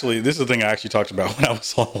 Well, actually, this is the thing I actually talked about when I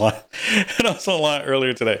was online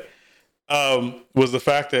earlier today, was the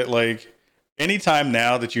fact that, like, anytime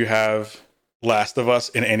now that you have Last of Us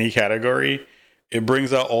in any category, it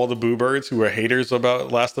brings out all the boo birds who are haters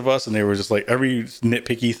about Last of Us, and they were just like, every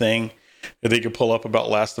nitpicky thing that they could pull up about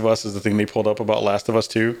Last of Us is the thing they pulled up about Last of Us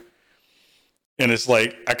 2. And it's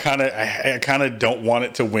like, I kind of don't want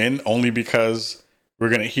it to win, only because we're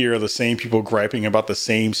going to hear the same people griping about the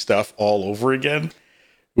same stuff all over again.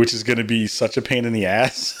 which is going to be such a pain in the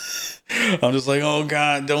ass. I'm just like, oh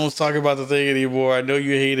God, don't talk about the thing anymore. I know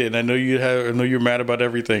you hate it, and I know you're mad about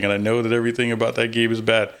everything, and I know that everything about that game is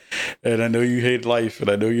bad, and I know you hate life, and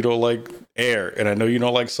I know you don't like air, and I know you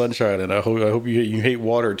don't like sunshine, and I hope you hate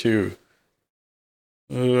water too.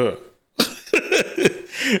 Ugh.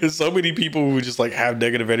 There's so many people who just like have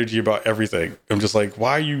negative energy about everything. I'm just like,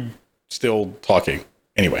 why are you still talking?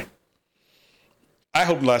 Anyway, I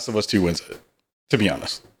hope Last of Us 2 wins it, to be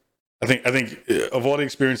honest. I think of all the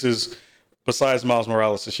experiences besides Miles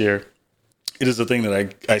Morales this year, it is the thing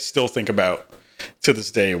that I still think about to this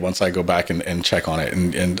day once I go back and check on it.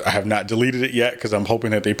 And I have not deleted it yet because I'm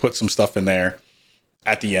hoping that they put some stuff in there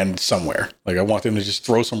at the end somewhere. Like, I want them to just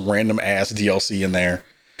throw some random ass DLC in there.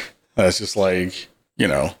 That's just like, you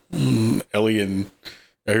know, Ellie and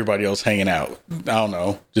everybody else hanging out. I don't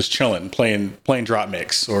know, just chilling, playing Drop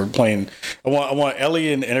Mix or playing. I want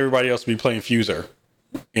Ellie and everybody else to be playing Fuser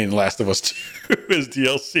in Last of Us 2 as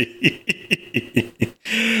DLC.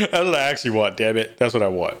 That's what I actually want. Damn it, that's what I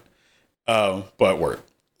want. But word.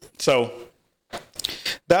 So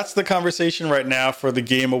that's the conversation right now for the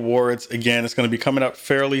Game Awards. Again, it's going to be coming up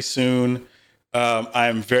fairly soon.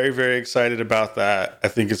 I'm very, very excited about that. I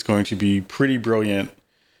think it's going to be pretty brilliant.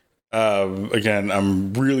 Again,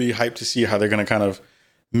 I'm really hyped to see how they're going to kind of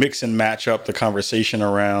mix and match up the conversation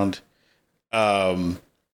around, you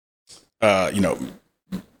know,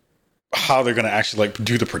 how they're going to actually like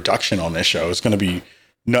do the production on this show. It's going to be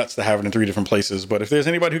nuts to have it in 3 different places. But if there's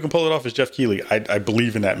anybody who can pull it off, it's Jeff Keighley. I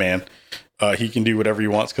believe in that man. He can do whatever he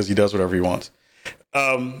wants because he does whatever he wants.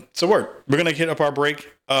 So we're going to hit up our break.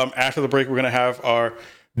 After the break, we're going to have our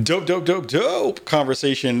dope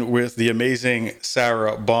conversation with the amazing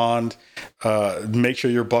Sarah Bond. Make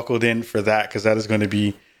sure you're buckled in for that because that is going to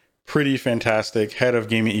be pretty fantastic. Head of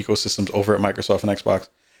gaming ecosystems over at Microsoft and Xbox.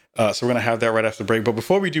 So we're going to have that right after the break. But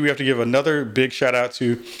before we do, we have to give another big shout out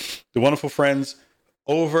to the wonderful friends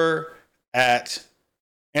over at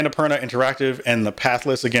Annapurna Interactive and The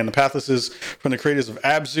Pathless. Again, The Pathless is from the creators of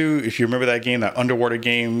Abzu. If you remember that game, that underwater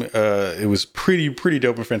game, it was pretty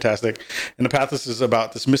dope and fantastic. And The Pathless is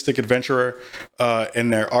about this mystic adventurer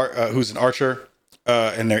and their who's an archer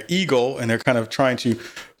and their eagle, and they're kind of trying to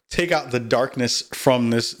take out the darkness from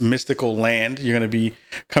this mystical land. You're going to be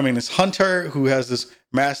becoming this hunter who has this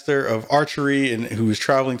master of archery and who is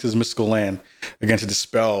traveling to this mystical land, again, to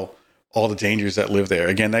dispel all the dangers that live there.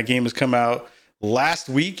 Again, that game has come out last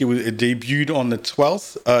week. It debuted on the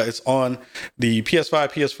 12th. It's on the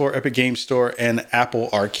PS5, PS4, Epic Games Store, and Apple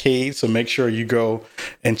Arcade. So make sure you go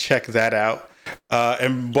and check that out.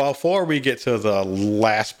 And before we get to the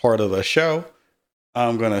last part of the show,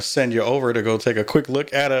 I'm going to send you over to go take a quick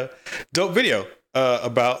look at a dope video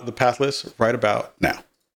about The Pathless right about now.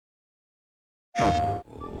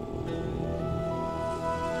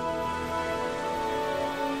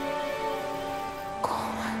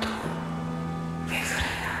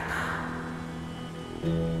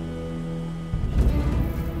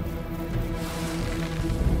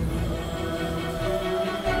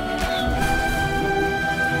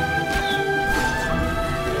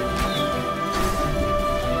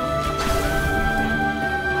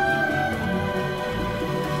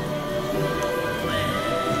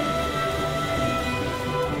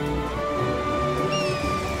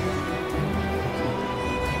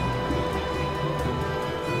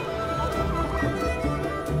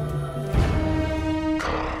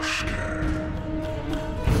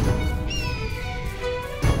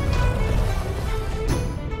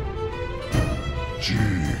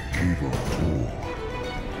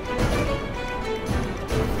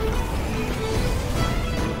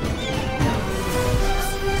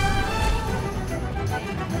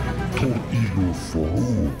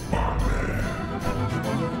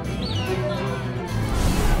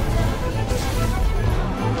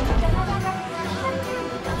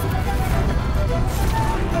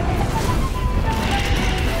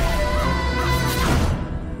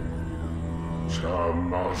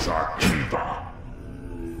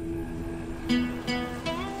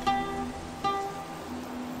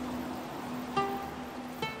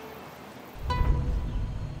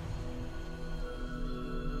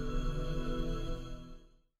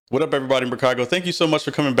 What up, everybody in Chicago? Thank you so much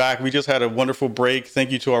for coming back. We just had a wonderful break.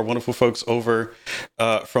 Thank you to our wonderful folks over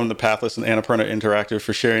from The Pathless and Annapurna Interactive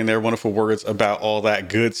for sharing their wonderful words about all that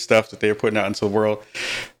good stuff that they're putting out into the world.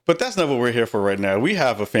 But that's not what we're here for right now. We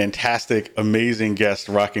have a fantastic, amazing guest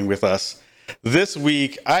rocking with us this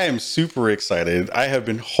week. I am super excited. I have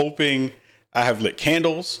been hoping. I have lit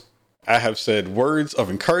candles. I have said words of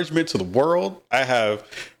encouragement to the world. I have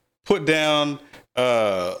put down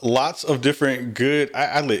lots of different good.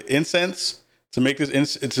 I lit incense to make this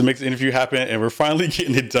interview happen, and we're finally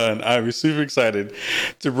getting it done. I'm super excited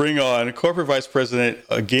to bring on Corporate Vice President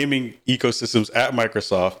of Gaming Ecosystems at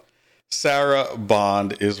Microsoft. Sarah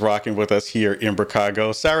Bond is rocking with us here in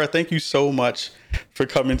Chicago. Sarah, thank you so much for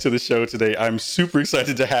coming to the show today. I'm super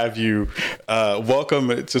excited to have you.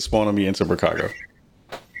 Welcome to Spawn on Me into Chicago.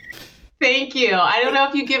 Thank you. I don't know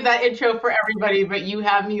if you give that intro for everybody, but you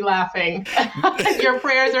have me laughing. Your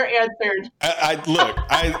prayers are answered.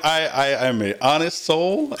 I am an honest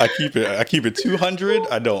soul. I keep it 200.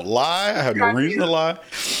 I don't lie. I have no reason to lie.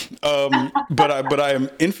 But I am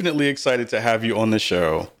infinitely excited to have you on the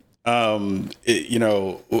show. I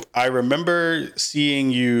remember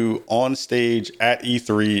seeing you on stage at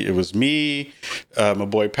E3. It was me, my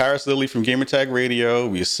boy Paris Lilly from Gamertag Radio.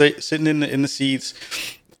 We were sitting in the seats.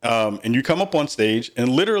 And you come up on stage, and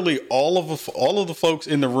literally all of the folks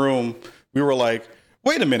in the room, we were like,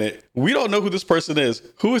 wait a minute, we don't know who this person is.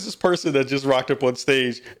 Who is this person that just rocked up on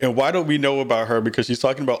stage? And why don't we know about her? Because she's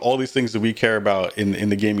talking about all these things that we care about in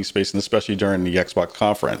the gaming space, and especially during the Xbox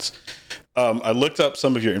conference. I looked up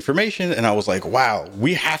some of your information, and I was like, wow,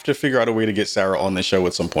 we have to figure out a way to get Sarah on the show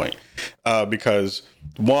at some point. Because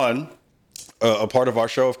one, a part of our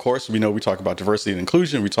show, of course, we talk about diversity and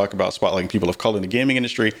inclusion. We talk about spotlighting people of color in the gaming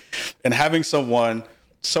industry, and having someone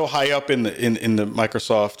so high up in the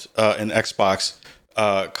Microsoft and Xbox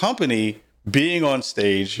company being on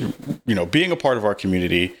stage, being a part of our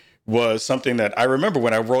community was something that I remember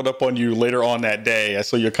when I rolled up on you later on that day. I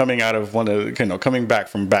saw you coming out of coming back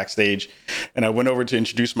from backstage, and I went over to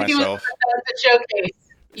introduce myself. It was the showcase.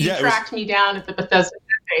 You tracked me down at the Bethesda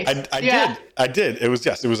showcase. I did. It was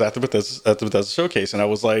at the Bethesda showcase, and I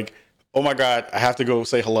was like, oh my God, I have to go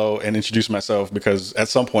say hello and introduce myself, because at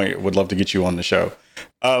some point I would love to get you on the show.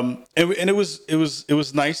 And it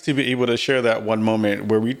was nice to be able to share that one moment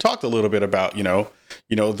where we talked a little bit about,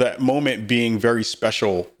 that moment being very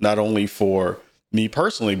special, not only for me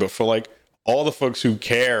personally, but for like all the folks who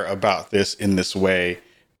care about this in this way,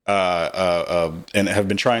 and have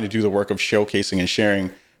been trying to do the work of showcasing and sharing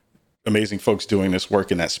amazing folks doing this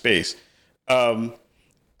work in that space. I'm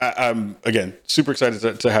again super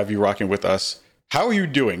excited to have you rocking with us. How are you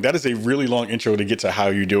doing? That is a really long intro to get to how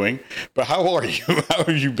you're doing, but how are you? How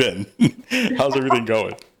have you been? How's everything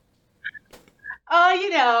going?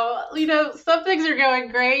 Some things are going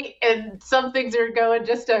great, and some things are going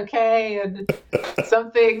just okay, and some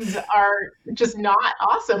things are just not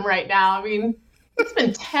awesome right now. I mean, it's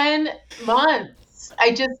been 10 months.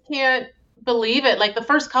 I just can't believe it. Like the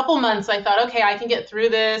first couple months, I thought, okay, I can get through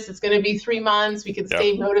this. It's going to be 3 months. We can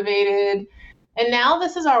stay motivated. And now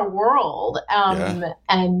this is our world.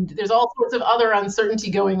 And there's all sorts of other uncertainty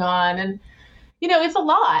going on. And, it's a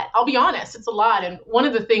lot. I'll be honest, it's a lot. And one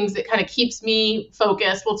of the things that kind of keeps me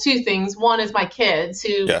focused, well, two things. One is my kids,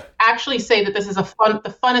 who actually say that this is the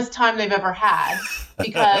funnest time they've ever had,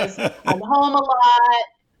 because I'm home a lot.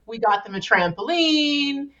 We got them a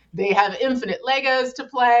trampoline. They have infinite Legos to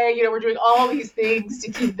play. We're doing all these things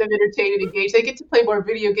to keep them entertained and engaged. They get to play more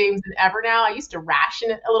video games than ever now. I used to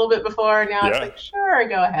ration it a little bit before. Now it's like, sure,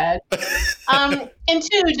 go ahead. And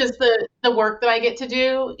two, just the work that I get to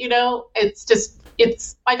do,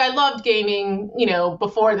 it's like, I loved gaming,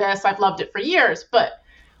 before this. I've loved it for years, but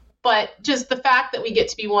just the fact that we get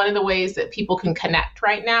to be one of the ways that people can connect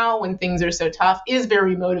right now when things are so tough is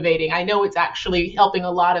very motivating. I know it's actually helping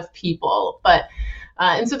a lot of people, but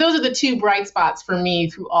and so those are the two bright spots for me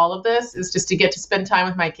through all of this, is just to get to spend time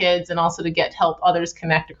with my kids and also to get to help others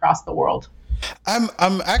connect across the world. I'm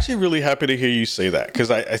actually really happy to hear you say that, because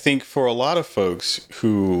I think for a lot of folks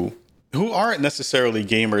who aren't necessarily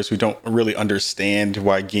gamers, who don't really understand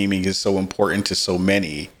why gaming is so important to so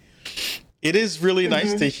many, it is really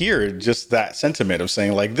nice to hear just that sentiment of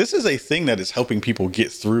saying, like, this is a thing that is helping people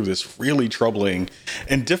get through this really troubling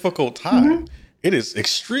and difficult time. It is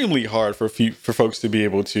extremely hard for folks to be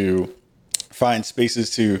able to find spaces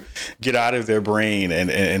to get out of their brain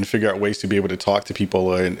and figure out ways to be able to talk to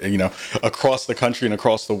people and across the country and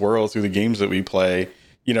across the world through the games that we play.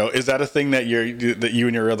 Is that a thing that you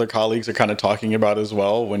and your other colleagues are kind of talking about as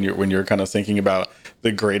well, when you're kind of thinking about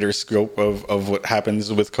the greater scope of what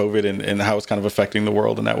happens with COVID and how it's kind of affecting the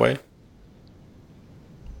world in that way?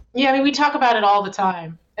 Yeah, I mean, we talk about it all the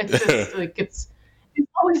time. It's just like it's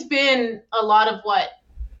always been a lot of what,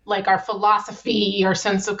 like, our philosophy or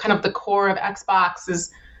sense of kind of the core of Xbox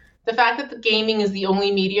is the fact that the gaming is the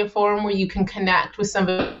only media form where you can connect with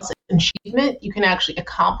somebody else's achievement. You can actually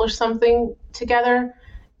accomplish something together.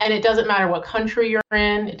 And it doesn't matter what country you're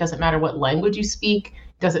in. It doesn't matter what language you speak.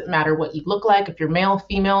 It doesn't matter what you look like, if you're male,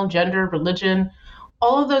 female, gender, religion.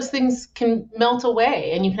 all of those things can melt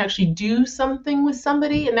away and you can actually do something with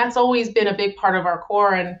somebody. And that's always been a big part of our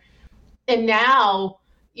core. And now,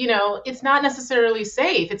 it's not necessarily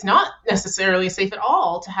safe. It's not necessarily safe at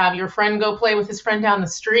all to have your friend go play with his friend down the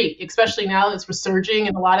street, especially now that it's resurging,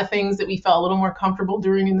 and a lot of things that we felt a little more comfortable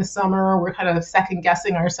doing in the summer, we're kind of second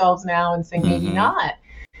guessing ourselves now and saying maybe not.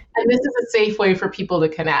 And this is a safe way for people to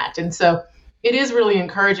connect. And so it is really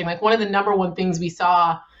encouraging. Like one of the number one things we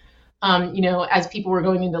saw, as people were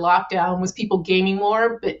going into lockdown was people gaming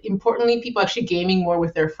more, but importantly, people actually gaming more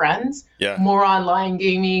with their friends, more online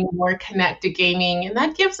gaming, more connected gaming. And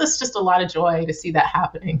that gives us just a lot of joy to see that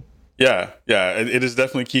happening. Yeah. It is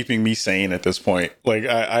definitely keeping me sane at this point. Like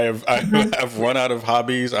I've run out of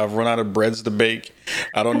hobbies. I've run out of breads to bake.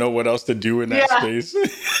 I don't know what else to do in that space.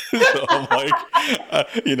 So I'm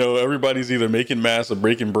like, everybody's either making masks or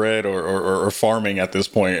breaking bread or farming at this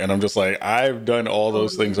point. And I'm just like, I've done all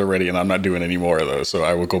those things already and I'm not doing any more of those. So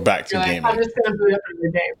I will go back to gaming. I'm just going to boot up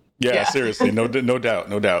your game. Yeah, seriously. No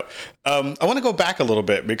doubt. I want to go back a little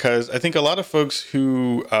bit because I think a lot of folks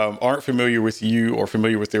who aren't familiar with you or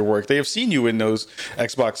familiar with their work, they have seen you in those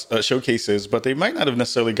Xbox showcases, but they might not have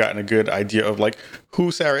necessarily gotten a good idea of like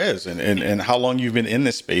who Sarah is and how long you've been in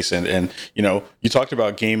this space. And you talked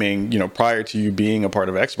about gaming, prior to you being a part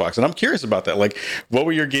of Xbox. And I'm curious about that. Like, what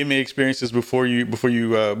were your gaming experiences before you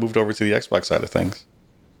moved over to the Xbox side of things?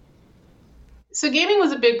 So gaming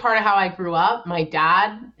was a big part of how I grew up. My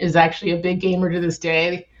dad is actually a big gamer to this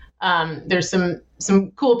day. There's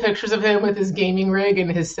some cool pictures of him with his gaming rig and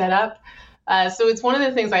his setup. So it's one of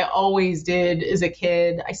the things I always did as a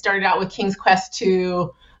kid. I started out with King's Quest II.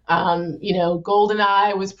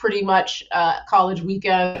 GoldenEye was pretty much college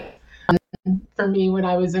weekend for me when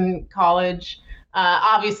I was in college.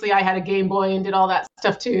 Obviously, I had a Game Boy and did all that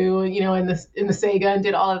stuff too. In the Sega and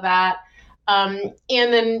did all of that. And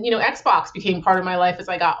then, Xbox became part of my life as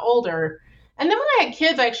I got older. And then when I had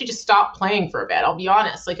kids, I actually just stopped playing for a bit. I'll be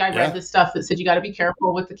honest. Like I read this stuff that said you got to be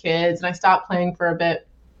careful with the kids, and I stopped playing for a bit.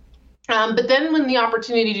 But then when the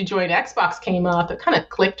opportunity to join Xbox came up, it kind of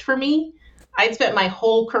clicked for me. I'd spent my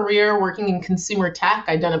whole career working in consumer tech.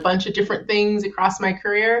 I'd done a bunch of different things across my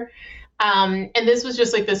career. And this was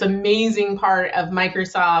just like this amazing part of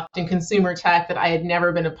Microsoft and consumer tech that I had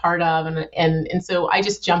never been a part of. And so I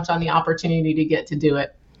just jumped on the opportunity to get to do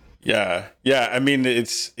it. Yeah. I mean,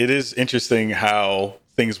 it is interesting how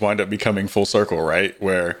things wind up becoming full circle, right?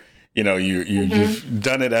 Where, you've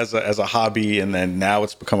done it as a hobby and then now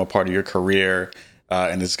it's become a part of your career.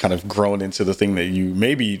 And it's kind of grown into the thing that you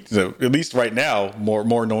maybe, at least right now,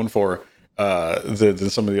 more known for than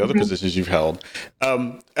some of the other positions you've held.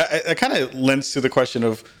 It kind of lends to the question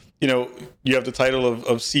of, you have the title of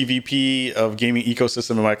CVP of Gaming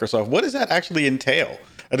Ecosystem at Microsoft. What does that actually entail?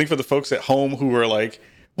 I think for the folks at home who are like,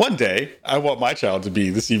 one day I want my child to be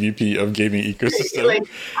the CVP of Gaming Ecosystem. Like,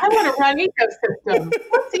 I want to run ecosystem.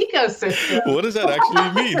 What's ecosystem? What does that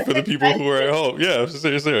actually mean for the people who are at home? Yeah,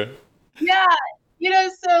 seriously. Yeah,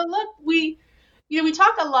 so look, we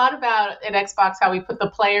talk a lot about at Xbox how we put the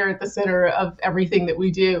player at the center of everything that we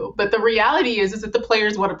do. But the reality is that the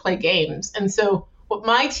players want to play games. And so what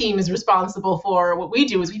my team is responsible for, what we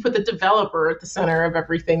do is we put the developer at the center of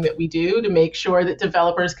everything that we do to make sure that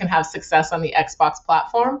developers can have success on the Xbox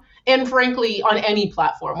platform. And frankly, on any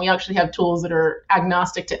platform. We actually have tools that are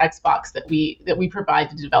agnostic to Xbox that we provide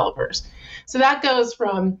to developers. So that goes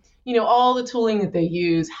from all the tooling that they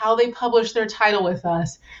use, how they publish their title with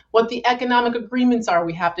us, what the economic agreements are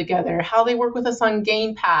we have together, how they work with us on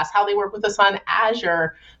Game Pass, how they work with us on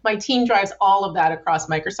Azure. My team drives all of that across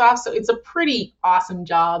Microsoft. So it's a pretty awesome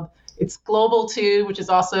job. It's global too, which is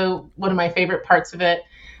also one of my favorite parts of it.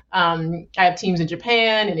 I have teams in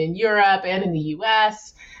Japan and in Europe and in the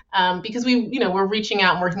US because we're reaching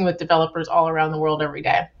out and working with developers all around the world every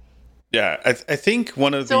day. Yeah, I think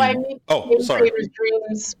one of the... So I make game creators'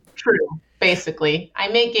 dreams true, basically. I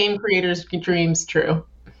make game creators' dreams true.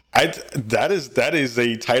 That is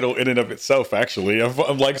a title in and of itself, actually.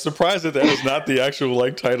 I'm like surprised that is not the actual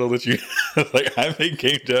like title that you... like, I make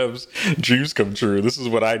game devs' dreams come true. This is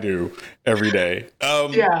what I do every day.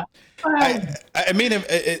 Yeah. I mean,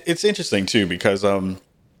 it's interesting, too, because I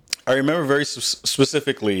remember very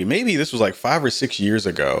specifically, maybe this was like 5 or 6 years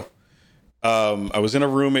ago. I was in a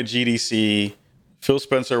room at GDC. Phil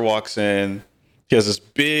Spencer walks in. He has this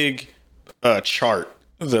big chart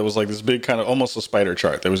that was like this big kind of almost a spider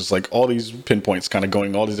chart. There was just like all these pinpoints kind of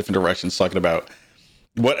going all these different directions, talking about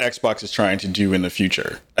what Xbox is trying to do in the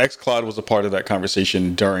future. xCloud was a part of that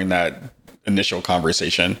conversation during that initial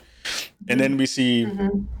conversation. And then we see,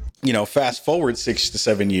 fast forward 6 to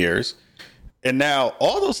 7 years. And now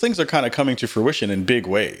all those things are kind of coming to fruition in big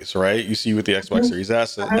ways, right? You see with the Xbox Series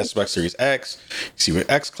S and Xbox Series X, you see with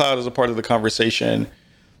xCloud as a part of the conversation.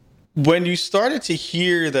 When you started to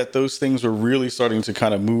hear that those things were really starting to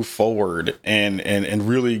kind of move forward and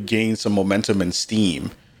really gain some momentum and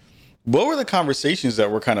steam, what were the conversations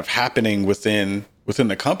that were kind of happening within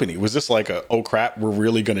the company? Was this like a, oh crap, we're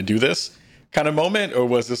really going to do this kind of moment? Or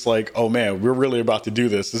was this like, oh man, we're really about to do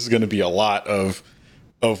this. This is going to be a lot of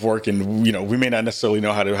work, and we may not necessarily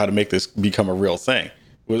know how to make this become a real thing.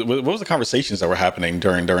 What was the conversations that were happening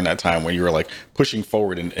during that time when you were like pushing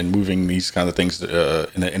forward and moving these kind of things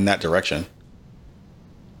in that direction?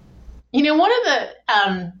 One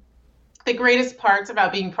of the greatest parts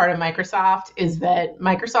about being part of Microsoft is that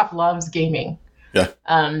Microsoft loves gaming. Yeah.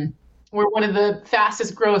 We're one of the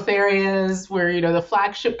fastest growth areas. We're, the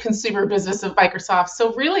flagship consumer business of Microsoft.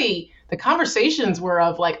 So really the conversations were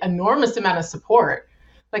of like enormous amount of support.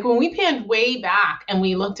 Like when we panned way back and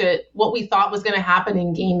we looked at what we thought was going to happen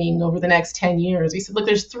in gaming over the next 10 years, we said, look,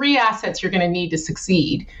 there's 3 assets you're going to need to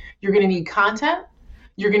succeed. You're going to need content,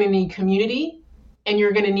 you're going to need community, and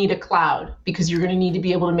you're going to need a cloud, because you're going to need to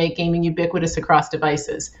be able to make gaming ubiquitous across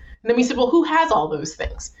devices. And then we said, well, who has all those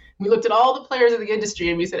things? We looked at all the players in the industry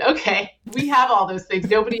and we said, okay, we have all those things.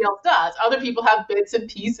 Nobody else does. Other people have bits and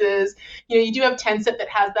pieces. You do have Tencent that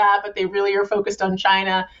has that, but they really are focused on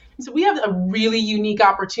China. So we have a really unique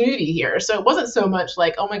opportunity here. So it wasn't so much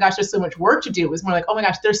like, oh my gosh, there's so much work to do. It was more like, oh my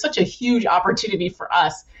gosh, there's such a huge opportunity for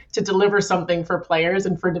us to deliver something for players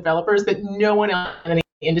and for developers that no one else in the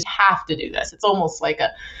industry have to do this. It's almost like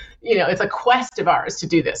it's a quest of ours to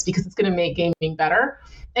do this because it's going to make gaming better.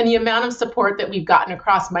 And the amount of support that we've gotten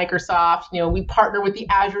across Microsoft, we partner with the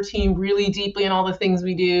Azure team really deeply in all the things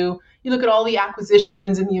we do. You look at all the acquisitions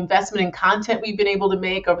and the investment in content we've been able to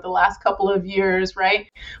make over the last couple of years, right?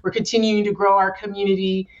 We're continuing to grow our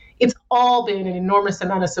community. It's all been an enormous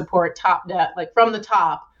amount of support like from the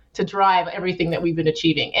top to drive everything that we've been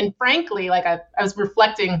achieving. And frankly, like I was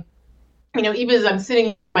reflecting, even as I'm sitting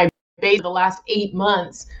in my base the last 8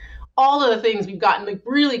 months, all of the things we've gotten like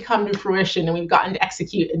really come to fruition and we've gotten to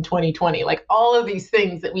execute in 2020, like all of these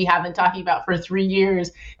things that we have been talking about for 3 years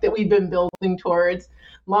that we've been building towards,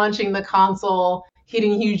 launching the console,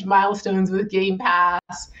 hitting huge milestones with Game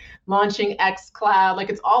Pass, launching xCloud, like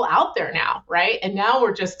it's all out there now, right? And now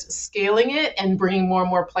we're just scaling it and bringing more and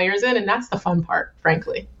more players in. And that's the fun part,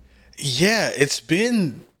 frankly. Yeah, it's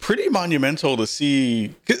been pretty monumental to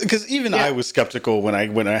see, because even I was skeptical when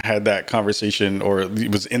I had that conversation or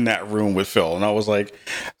was in that room with Phil, and I was like,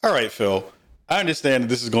 all right, Phil, I understand that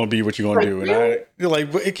this is going to be what you're going to do. And you're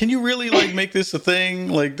like, can you really like make this a thing?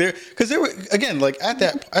 Like because there were, again, like at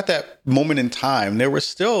that moment in time, there was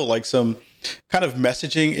still like some kind of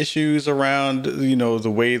messaging issues around, the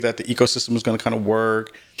way that the ecosystem is going to kind of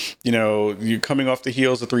work. You're coming off the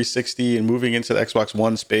heels of 360 and moving into the Xbox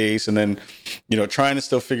One space, and then, trying to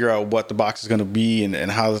still figure out what the box is going to be and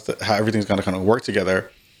how everything's going to kind of work together.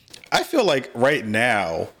 I feel like right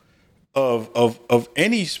now, of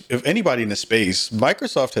anybody in the space,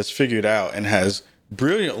 Microsoft has figured out and has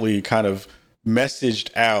brilliantly kind of messaged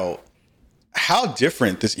out how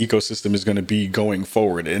different this ecosystem is going to be going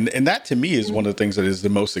forward. And that to me is one of the things that is the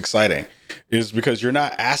most exciting, is because you're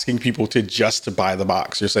not asking people to buy the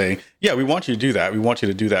box. You're saying, yeah, we want you to do that. We want you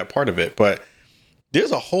to do that part of it. But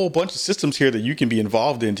there's a whole bunch of systems here that you can be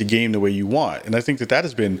involved in to game the way you want. And I think that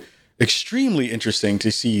has been extremely interesting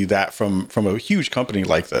to see that from a huge company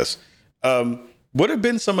like this. What have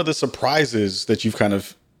been some of the surprises that you've kind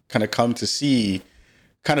of come to see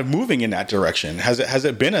kind of moving in that direction? Has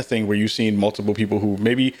it been a thing where you've seen multiple people who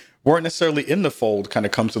maybe weren't necessarily in the fold kind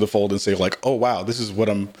of come to the fold and say like, oh, wow, this is what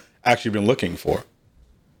I'm actually been looking for?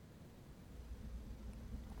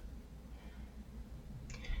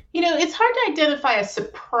 It's hard to identify a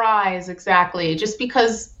surprise exactly, just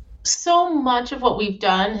because so much of what we've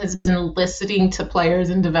done has been listening to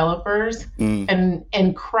players and developers and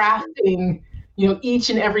crafting,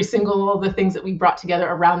 each and every single of the things that we brought together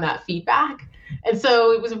around that feedback. And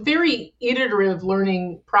so it was a very iterative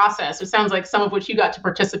learning process. It sounds like some of which you got to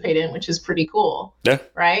participate in, which is pretty cool. Yeah.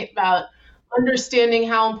 Right? About understanding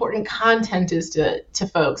how important content is to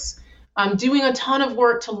folks. Doing a ton of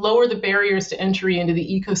work to lower the barriers to entry into the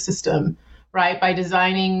ecosystem, right? By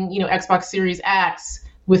designing, Xbox Series X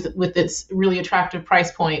with its really attractive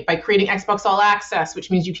price point, by creating Xbox All Access, which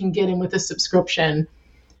means you can get in with a subscription.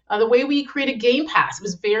 The way we created Game Pass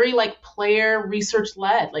was very like player research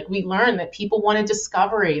led. Like we learned that people wanted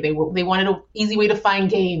discovery. They wanted an easy way to find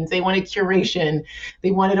games. They wanted curation.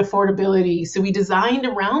 They wanted affordability. So we designed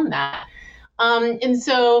around that. And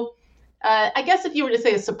so I guess if you were to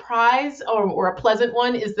say a surprise or a pleasant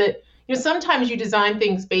one is that, sometimes you design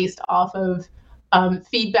things based off of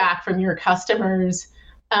feedback from your customers,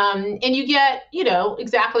 and you get,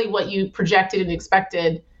 exactly what you projected and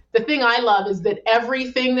expected. The thing I love is that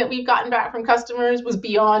everything that we've gotten back from customers was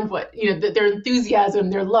beyond what, their enthusiasm,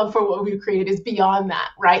 their love for what we've created is beyond that,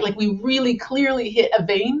 right? Like we really clearly hit a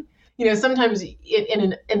vein, sometimes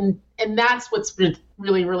and that's what's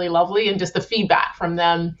really, really lovely. And just the feedback from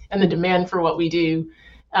them and the demand for what we do.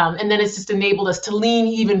 And then it's just enabled us to lean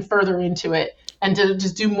even further into it and to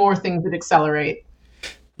just do more things that accelerate.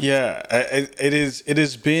 Yeah, it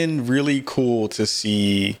has been really cool to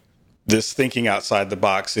see this thinking outside the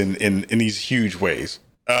box in these huge ways.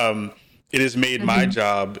 It has made my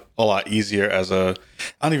job a lot easier as I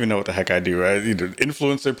don't even know what the heck I do, right?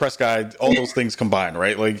 Influencer, press guy, all those things combined,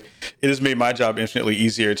 right? Like it has made my job infinitely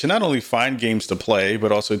easier to not only find games to play,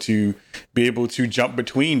 but also to be able to jump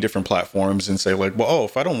between different platforms and say like, well,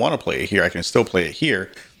 if I don't want to play it here, I can still play it here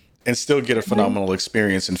and still get a phenomenal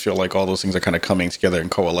experience and feel like all those things are kind of coming together and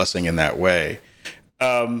coalescing in that way.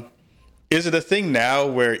 Is it a thing now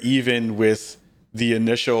where even with the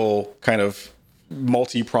initial kind of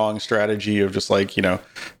multi-pronged strategy of just like,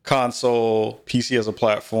 console, PC as a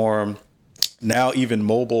platform, now even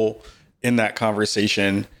mobile in that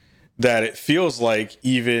conversation, that it feels like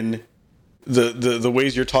even the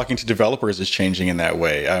ways you're talking to developers is changing in that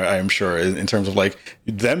way, I'm sure, in terms of like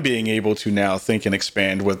them being able to now think and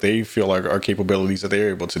expand what they feel like are capabilities that they're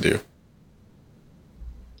able to do?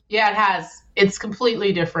 Yeah, it has. It's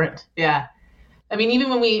completely different. Yeah. I mean, even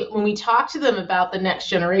when we talk to them about the next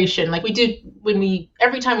generation, like we do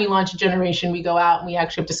every time we launch a generation, we go out and we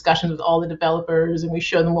actually have discussions with all the developers and we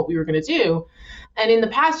show them what we were going to do. And in the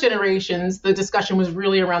past generations, the discussion was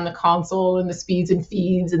really around the console and the speeds and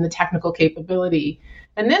feeds and the technical capability.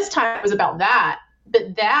 And this time it was about that,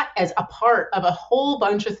 but that as a part of a whole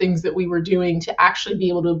bunch of things that we were doing to actually be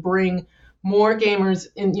able to bring more gamers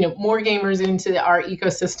into our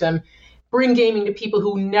ecosystem, bring gaming to people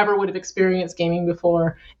who never would have experienced gaming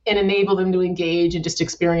before, and enable them to engage and just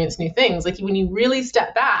experience new things. Like when you really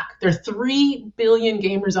step back, there are 3 billion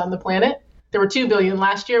gamers on the planet. There were 2 billion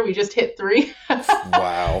last year. We just hit 3.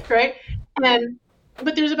 Wow. Right?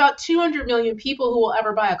 But there's about 200 million people who will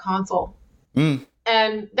ever buy a console.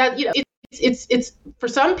 And that, it's for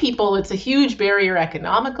some people, it's a huge barrier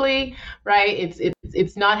economically, right?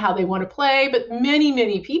 It's not how they want to play, but many,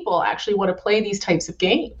 many people actually want to play these types of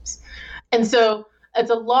games. And so it's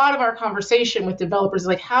a lot of our conversation with developers,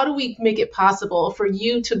 like how do we make it possible for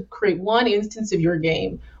you to create one instance of your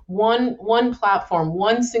game, one platform,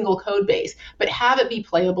 one single code base, but have it be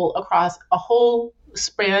playable across a whole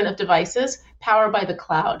span of devices powered by the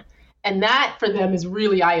cloud. And that for them is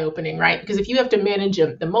really eye-opening, right? Because if you have to manage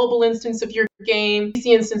the mobile instance of your game, PC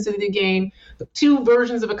instance of the game, the 2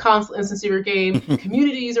 versions of a console instance of your game,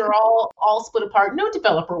 communities are all split apart. No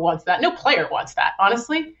developer wants that. No player wants that,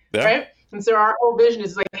 honestly, right? And so our whole vision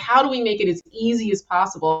is like, how do we make it as easy as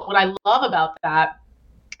possible? What I love about that,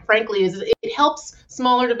 frankly, is it helps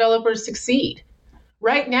smaller developers succeed.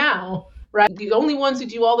 Right now, right, the only ones who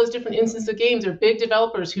do all those different instances of games are big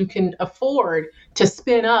developers who can afford to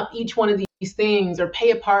spin up each one of these things or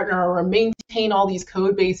pay a partner or maintain all these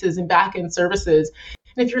code bases and back-end services.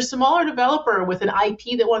 And if you're a smaller developer with an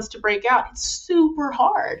IP that wants to break out, it's super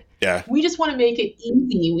hard. Yeah. We just want to make it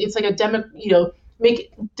easy. It's like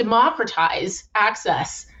democratize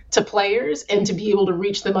access to players and to be able to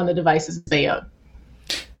reach them on the devices they own.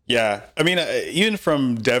 Yeah. I mean, even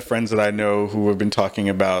from dev friends that I know who have been talking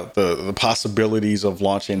about the possibilities of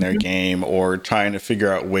launching their game or trying to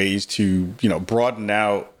figure out ways to, broaden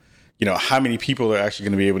out, how many people are actually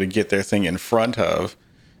going to be able to get their thing in front of,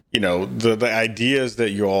 the ideas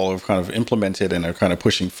that you all have kind of implemented and are kind of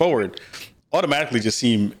pushing forward automatically just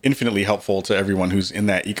seem infinitely helpful to everyone who's in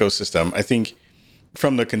that ecosystem. I think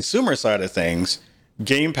from the consumer side of things,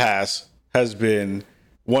 Game Pass has been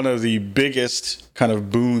one of the biggest kind of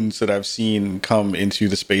boons that I've seen come into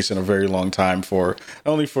the space in a very long time, for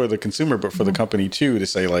not only for the consumer, but for the company too, to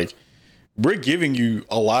say like, we're giving you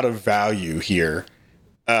a lot of value here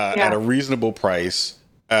at a reasonable price,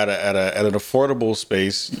 at an affordable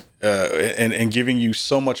space, and giving you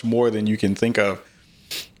so much more than you can think of.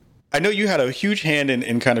 I know you had a huge hand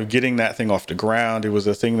in kind of getting that thing off the ground. It was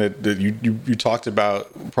a thing that you talked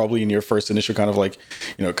about probably in your first initial kind of like,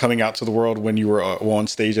 coming out to the world when you were on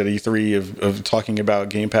stage at E3 of talking about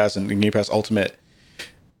Game Pass and Game Pass Ultimate.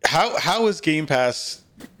 How has Game Pass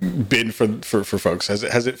been for folks?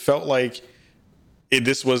 Has it felt like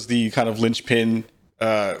this was the kind of linchpin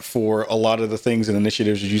for a lot of the things and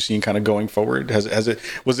initiatives that you've seen kind of going forward?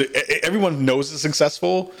 Was it everyone knows it's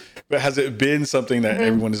successful, but has it been something that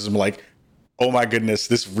everyone is like, oh my goodness,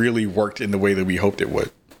 this really worked in the way that we hoped it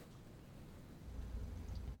would.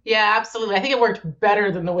 Yeah, absolutely. I think it worked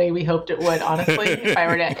better than the way we hoped it would, honestly, if I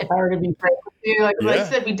were to be frank with you. Like I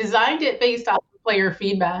said, we designed it based off of player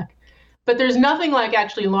feedback. But there's nothing like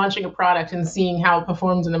actually launching a product and seeing how it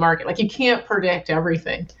performs in the market. Like, you can't predict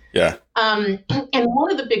everything. Yeah. And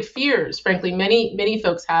one of the big fears, frankly, many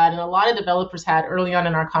folks had, and a lot of developers had early on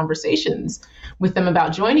in our conversations with them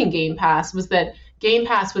about joining Game Pass, was that Game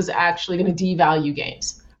Pass was actually going to devalue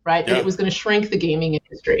games, right? That it was going to shrink the gaming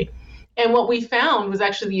industry. And what we found was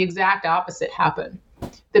actually the exact opposite happen.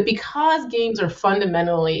 That because games are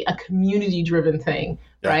fundamentally a community-driven thing,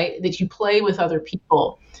 right? That you play with other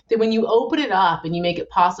people, that when you open it up and you make it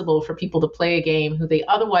possible for people to play a game who they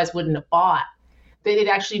otherwise wouldn't have bought, that it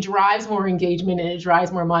actually drives more engagement and it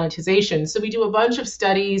drives more monetization. So we do a bunch of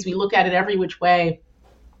studies, we look at it every which way,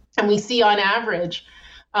 and we see on average,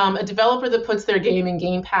 a developer that puts their game in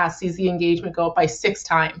Game Pass sees the engagement go up by 6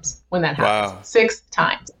 times when that happens. Wow. 6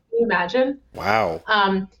 times. Can you imagine? Wow.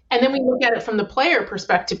 And then we look at it from the player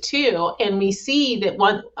perspective too, and we see that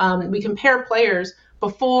we compare players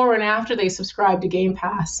before and after they subscribe to Game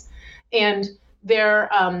Pass, and their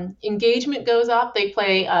engagement goes up. They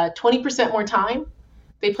play 20% more time.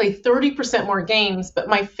 They play 30% more games. But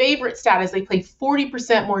my favorite stat is they play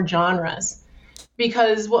 40% more genres.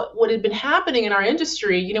 Because what had been happening in our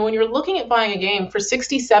industry, when you're looking at buying a game for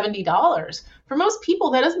 $60, $70, for most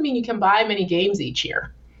people, that doesn't mean you can buy many games each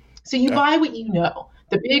year. So you buy what you know,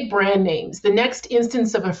 the big brand names, the next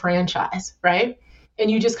instance of a franchise, right?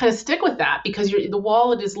 And you just kind of stick with that because the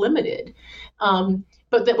wallet is limited.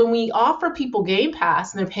 But that when we offer people Game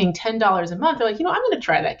Pass and they're paying $10 a month, they're like, I'm going to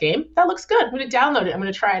try that game. That looks good. I'm going to download it. I'm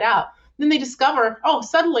going to try it out. Then they discover,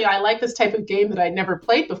 suddenly I like this type of game that I'd never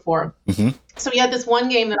played before. Mm-hmm. So we had this one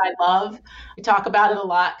game that I love. I talk about it a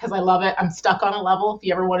lot because I love it. I'm stuck on a level. If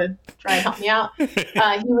you ever want to try and help me out,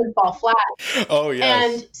 Human Fall Flat. Oh,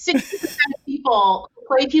 yes. And 60% of people who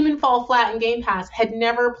played Human Fall Flat in Game Pass had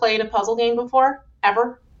never played a puzzle game before,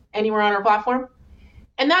 ever, anywhere on our platform.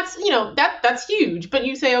 And that's, that's huge. But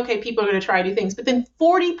you say, okay, people are going to try new things. But then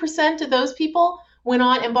 40% of those people went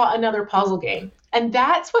on and bought another puzzle game. And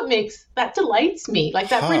that's what that delights me. Like,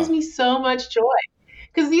 that brings me so much joy.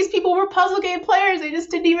 Because these people were puzzle game players. They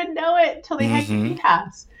just didn't even know it until they had Game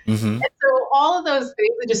Pass. Mm-hmm. And so all of those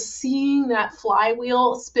things, and just seeing that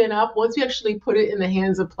flywheel spin up, once we actually put it in the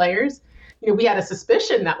hands of players, we had a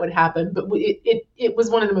suspicion that would happen, but it was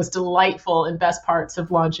one of the most delightful and best parts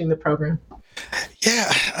of launching the program.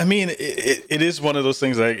 Yeah, I mean, it is one of those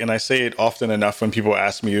things, and I say it often enough when people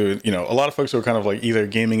ask me, a lot of folks are kind of like either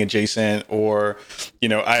gaming adjacent or,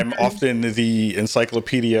 I'm often the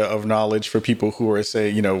encyclopedia of knowledge for people who are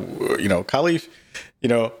say, Khalif,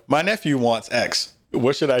 my nephew wants X.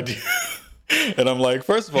 What should I do? And I'm like,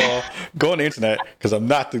 first of all, go on the internet, because I'm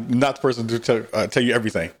not the person to tell you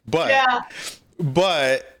everything.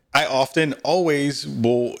 But I often always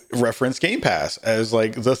will reference Game Pass as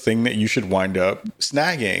like the thing that you should wind up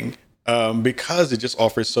snagging, because it just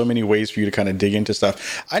offers so many ways for you to kind of dig into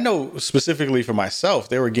stuff. I know specifically for myself,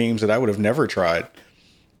 there were games that I would have never tried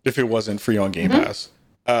if it wasn't free on Game Pass.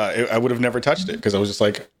 I would have never touched it because I was just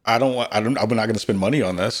like, I'm not going to spend money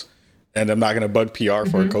on this. And I'm not going to bug PR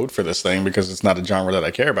for a code for this thing because it's not a genre that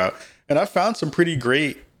I care about. And I found some pretty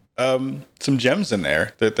great, some gems in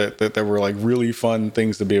there that were like really fun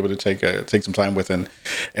things to be able to take some time with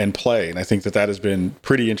and play. And I think that has been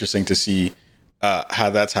pretty interesting to see how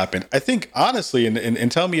that's happened. I think honestly,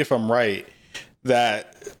 and tell me if I'm right,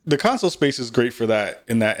 that the console space is great for that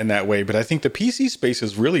in that way. But I think the PC space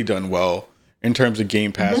has really done well in terms of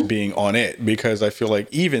Game Pass being on it, because I feel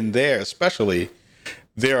like even there, especially,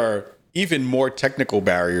 there are even more technical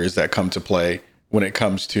barriers that come to play when it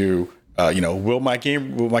comes to, will my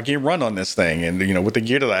game run on this thing? And, with the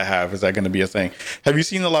gear that I have, is that going to be a thing? Have you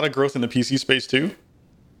seen a lot of growth in the PC space too?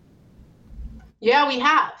 Yeah, we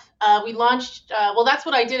have. We launched, that's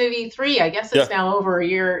what I did at E3. I guess it's now over a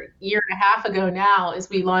year and a half ago now, is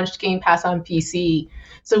we launched Game Pass on PC.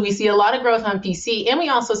 So we see a lot of growth on PC, and we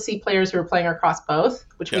also see players who are playing across both,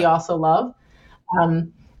 which we also love.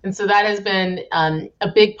 And so that has been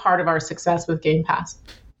a big part of our success with Game Pass.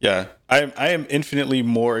 Yeah, I am infinitely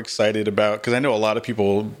more excited about, because I know a lot of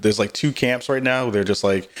people, there's like 2 camps right now. They're just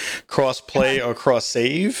like cross-play or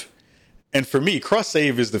cross-save. And for me,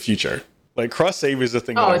 cross-save is the future. Like, cross-save is the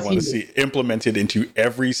thing that I want to see implemented into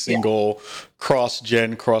every single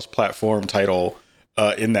cross-gen, cross-platform title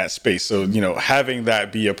in that space. So, having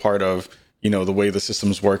that be a part of the way the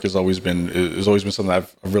systems work has always been something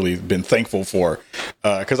I've really been thankful for,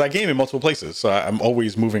 because I game in multiple places, so I'm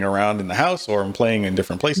always moving around in the house or I'm playing in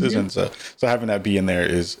different places, and so having that be in there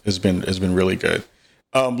has been really good.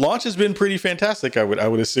 Launch has been pretty fantastic. I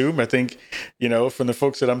would assume. I think, from the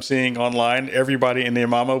folks that I'm seeing online, everybody and their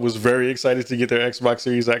mama was very excited to get their Xbox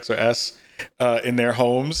Series X or S in their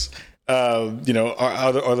homes. Are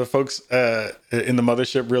the folks in the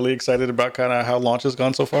mothership really excited about kind of how launch has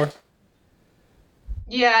gone so far?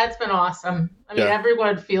 Yeah, it's been awesome. I mean,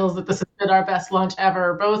 everyone feels that this has been our best launch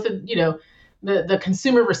ever. Both, the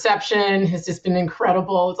consumer reception has just been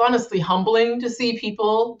incredible. It's honestly humbling to see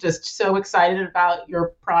people just so excited about your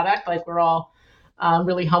product. Like, we're all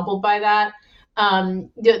really humbled by that.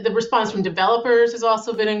 The response from developers has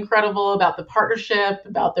also been incredible about the partnership,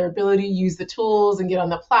 about their ability to use the tools and get on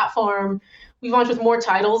the platform. We've launched with more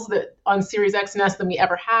titles on Series X and S than we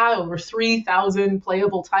ever had, over 3,000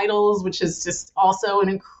 playable titles, which is just also an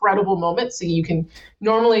incredible moment. So you can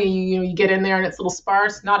normally, you get in there and it's a little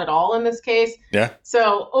sparse, not at all in this case. Yeah.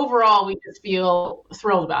 So overall, we just feel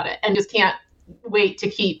thrilled about it and just can't wait to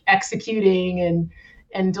keep executing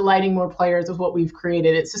and delighting more players with what we've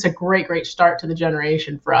created. It's just a great, great start to the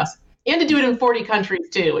generation for us. And to do it in 40 countries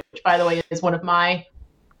too, which, by the way, is one of my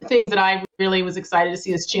things that I really was excited to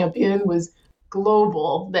see us champion was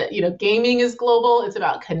global. That, gaming is global. It's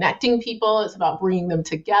about connecting people. It's about bringing them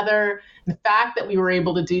together. The fact that we were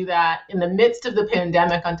able to do that in the midst of the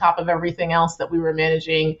pandemic on top of everything else that we were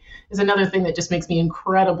managing is another thing that just makes me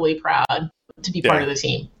incredibly proud to be part of the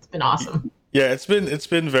team. It's been awesome. Yeah, it's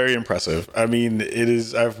been very impressive. I mean, it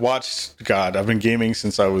is. I've been gaming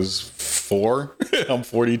since I was 4. I'm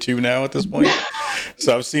 42 now at this point.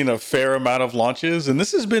 So I've seen a fair amount of launches, and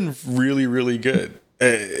this has been really, really good.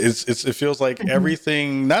 It feels like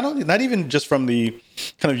everything, not even just from the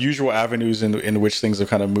kind of usual avenues in which things have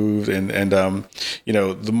kind of moved, and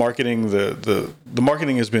the marketing, the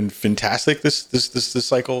marketing has been fantastic this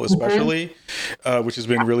cycle, especially, which has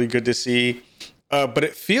been really good to see. But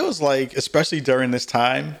it feels like, especially during this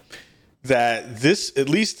time, that this, at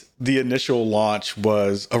least the initial launch,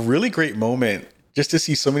 was a really great moment just to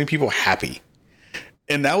see so many people happy.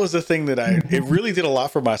 And that was the thing that it really did a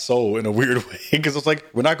lot for my soul in a weird way, because it's like,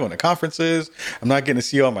 we're not going to conferences. I'm not getting to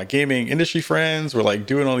see all my gaming industry friends. We're like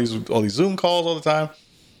doing all these Zoom calls all the time.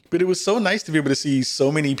 But it was so nice to be able to see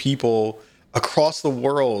so many people across the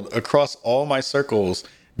world, across all my circles,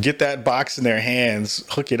 get that box in their hands,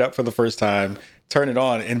 hook it up for the first time, turn it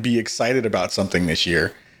on, and be excited about something this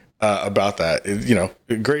year. About that,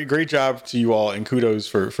 great job to you all, and kudos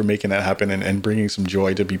for making that happen and bringing some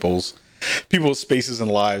joy to people's spaces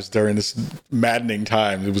and lives during this maddening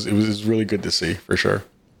time. It was really good to see, for sure.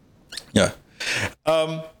 Yeah.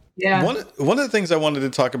 One of the things I wanted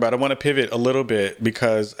to talk about, I want to pivot a little bit,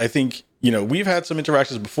 because I think, we've had some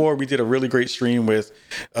interactions before. We did a really great stream with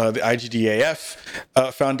the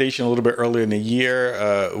IGDAF Foundation a little bit earlier in the year,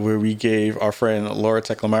 where we gave our friend Laura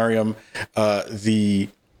Teclamariam the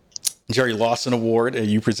Jerry Lawson Award, and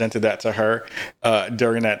you presented that to her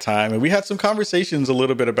during that time. And we had some conversations a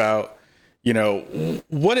little bit about,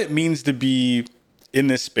 what it means to be in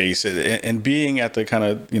this space and being at the kind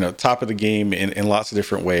of, top of the game in lots of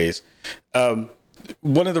different ways.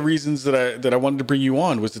 One of the reasons that I wanted to bring you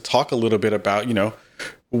on was to talk a little bit about,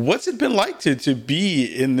 what's it been like to be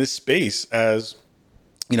in this space as,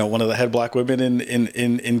 one of the head Black women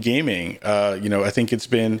in gaming. I think it's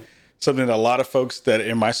been something that a lot of folks that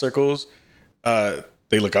in my circles,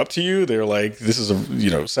 they look up to you. They're like, this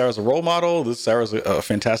is Sarah's a role model. Sarah's a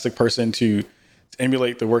fantastic person to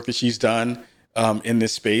emulate the work that she's done in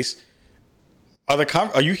this space.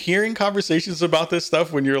 Are you hearing conversations about this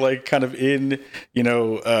stuff when you're like kind of in,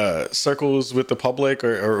 circles with the public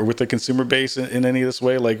or with the consumer base in any of this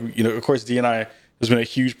way? Like, of course, D&I has been a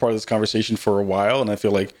huge part of this conversation for a while. And I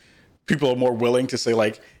feel like people are more willing to say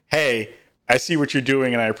like, hey, I see what you're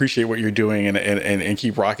doing and I appreciate what you're doing and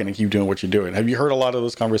keep rocking and keep doing what you're doing. Have you heard a lot of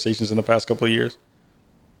those conversations in the past couple of years?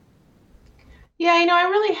 Yeah, I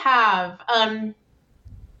really have.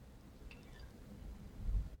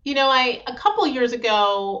 A couple of years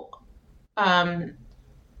ago, I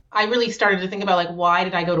really started to think about, like, why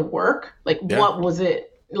did I go to work? Like, what was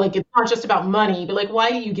it? Like, it's not just about money, but like, why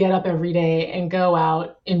do you get up every day and go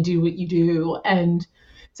out and do what you do? And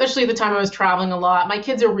especially at the time I was traveling a lot, my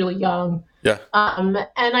kids are really young. Yeah. And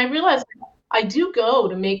I realized I do go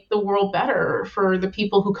to make the world better for the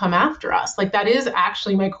people who come after us. Like, that is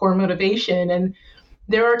actually my core motivation. And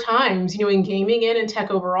there are times, in gaming and in tech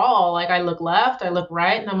overall, like, I look left, I look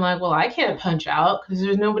right, and I'm like, well, I can't punch out because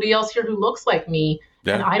there's nobody else here who looks like me.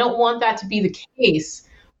 Yeah. And I don't want that to be the case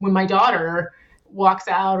when my daughter walks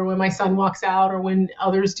out, or when my son walks out, or when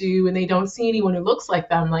others do and they don't see anyone who looks like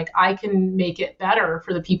them, like I can make it better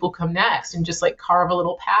for the people who come next and just like carve a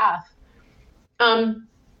little path.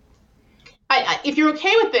 If you're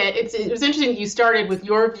okay with it, it was interesting that you started with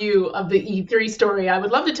your view of the E3 story. I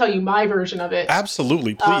would love to tell you my version of it.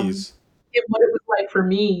 Absolutely, please. And what it was like for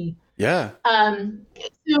me. Yeah.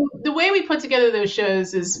 So the way we put together those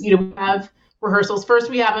shows is, we have rehearsals. First,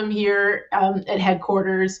 we have them here at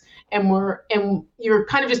headquarters, and you're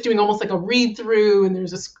kind of just doing almost like a read through, and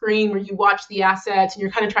there's a screen where you watch the assets, and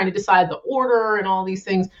you're kind of trying to decide the order and all these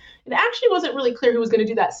things. It actually wasn't really clear who was going to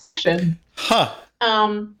do that section. Huh.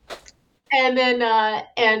 And then,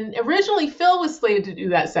 and originally Phil was slated to do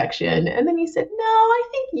that section. And then he said, no, I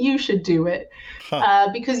think you should do it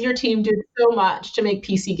because your team did so much to make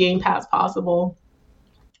PC Game Pass possible.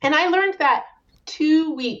 And I learned that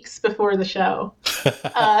 2 weeks before the show. So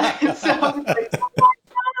I was like, oh my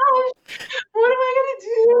gosh, what am I going to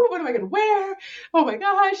do? What am I going to wear? Oh my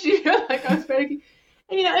gosh. Like I was panicking.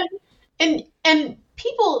 And, and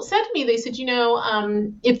people said to me, they said,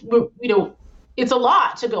 it's a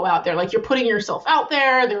lot to go out there. Like you're putting yourself out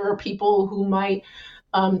there. There are people who might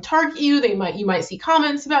target you. You might see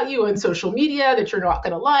comments about you on social media that you're not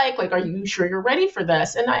going to like. Like, are you sure you're ready for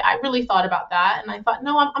this? And I really thought about that. And I thought,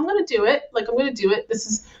 no, I'm going to do it. Like, I'm going to do it. This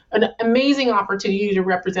is an amazing opportunity to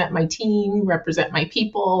represent my team, represent my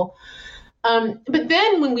people. But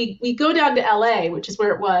then when we go down to LA, which is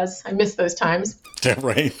where it was, I miss those times. Yeah,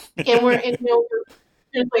 right. And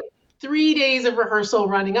there's like 3 days of rehearsal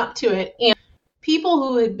running up to it. And people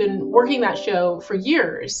who had been working that show for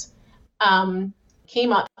years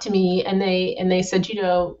came up to me and they said,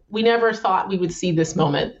 we never thought we would see this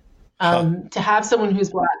moment. To have someone who's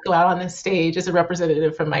black go out on this stage as a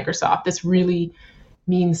representative from Microsoft, this really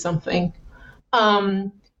means something.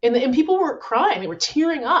 And people were crying, they were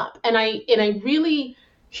tearing up. And I really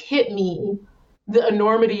hit me the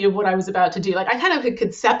enormity of what I was about to do. Like I kind of had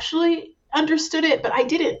conceptually understood it, but I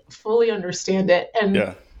didn't fully understand it.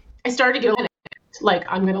 And I started to get like,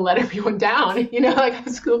 I'm going to let everyone down, like I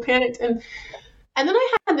was school panicked. And then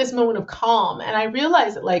I had this moment of calm and I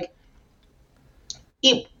realized that like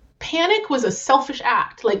panic was a selfish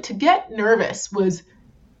act. Like to get nervous was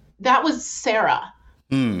Sarah.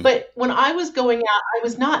 But when I was going out, I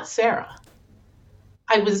was not Sarah.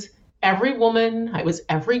 I was every woman. I was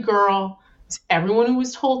every girl. I was everyone who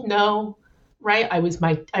was told no, right? I was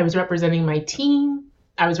representing my team.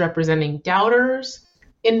 I was representing doubters.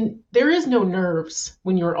 And there is no nerves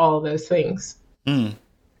when you're all of those things. And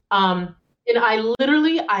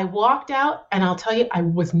I walked out and I'll tell you, I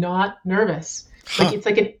was not nervous. Like it's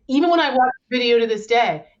like even when I watch the video to this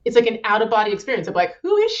day, it's like an out of body experience. I'm like,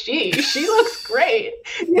 who is she? She looks great.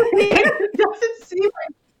 It doesn't seem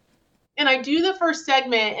like. And I do the first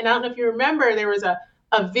segment, and I don't know if you remember, there was a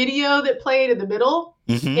video that played in the middle,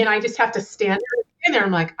 and I just have to stand there.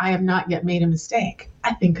 I'm like, I have not yet made a mistake.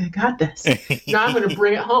 I think I got this. Now I'm going to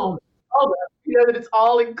bring it home. That it's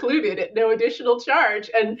all included at no additional charge,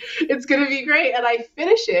 and it's going to be great. And I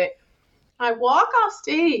finish it. I walk off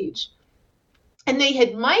stage. And they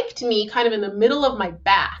had mic'd me kind of in the middle of my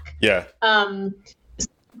back. Yeah.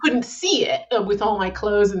 Couldn't see it with all my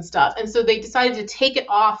clothes and stuff. And so they decided to take it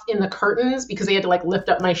off in the curtains because they had to like lift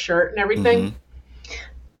up my shirt and everything. And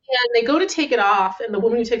they go to take it off, and the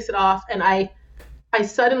woman who takes it off, and I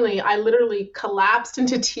literally collapsed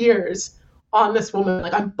into tears on this woman.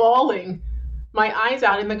 Like I'm bawling my eyes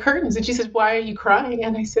out in the curtains. And she said, why are you crying?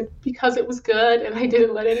 And I said, because it was good and I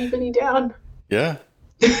didn't let anybody down. Yeah.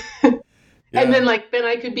 And then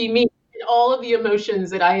I could be me, and all of the emotions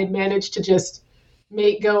that I had managed to just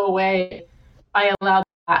make go away, I allowed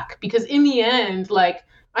back. Because in the end, like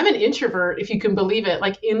I'm an introvert, if you can believe it.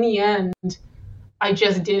 Like in the end, I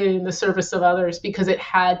just did it in the service of others because it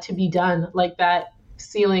had to be done. Like that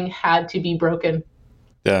ceiling had to be broken.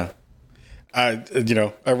 Yeah. I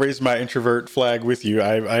raised my introvert flag with you.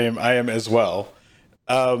 I am as well.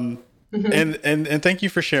 And thank you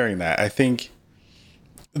for sharing that. I think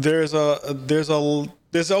there's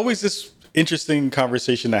always this interesting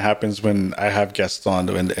conversation that happens when I have guests on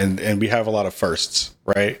and we have a lot of firsts,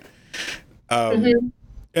 right?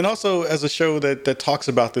 And also as a show that talks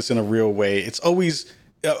about this in a real way,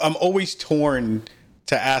 I'm always torn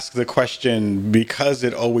to ask the question because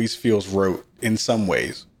it always feels rote in some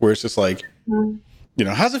ways, where it's just like,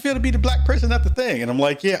 how's it feel to be the black person at the thing? And I'm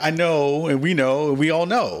like, yeah, I know, and we know, and we all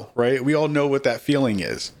know, right? We all know what that feeling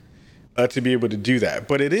is. To be able to do that.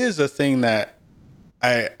 But it is a thing that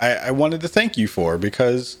I wanted to thank you for,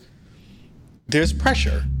 because there's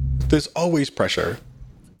pressure. There's always pressure.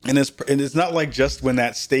 And it's not like just when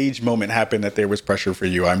that stage moment happened that there was pressure for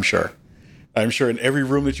you, I'm sure. I'm sure in every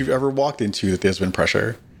room that you've ever walked into that there's been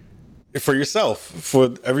pressure for yourself,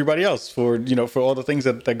 for everybody else, for, you know, for all the things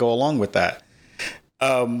that go along with that.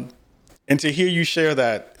 And to hear you share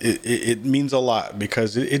that, it means a lot,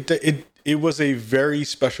 because it was a very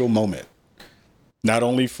special moment. Not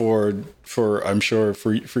only for I'm sure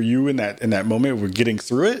for you in that moment, we're getting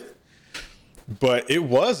through it, but it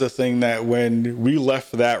was a thing that when we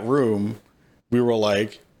left that room, we were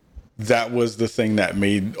like, that was the thing that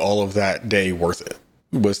made all of that day worth it,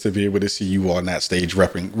 was to be able to see you on that stage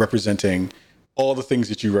representing all the things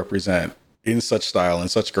that you represent in such style and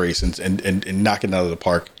such grace, and knocking it out of the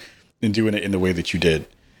park and doing it in the way that you did.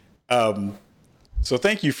 So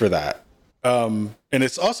thank you for that. And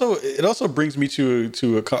it also brings me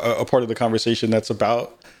to a part of the conversation that's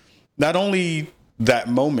about not only that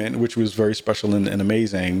moment, which was very special and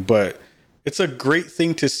amazing, but it's a great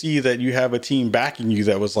thing to see that you have a team backing you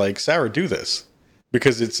that was like, Sarah, do this,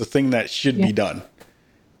 because it's a thing that should be done.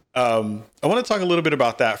 I want to talk a little bit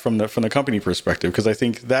about that from the company perspective, because I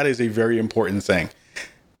think that is a very important thing.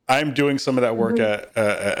 I'm doing some of that work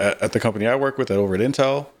at the company I work with over at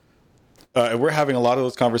Intel. And we're having a lot of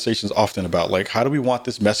those conversations often about, like, how do we want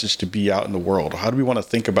this message to be out in the world? How do we want to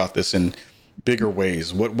think about this in bigger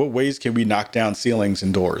ways? What ways can we knock down ceilings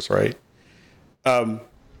and doors, right?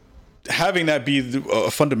 Having that be a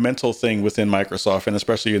fundamental thing within Microsoft, and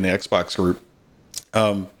especially in the Xbox group.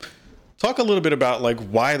 Talk a little bit about, like,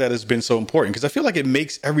 why that has been so important, because I feel like it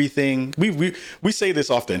makes everything, we say this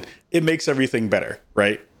often, it makes everything better,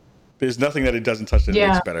 right? There's nothing that it doesn't touch that it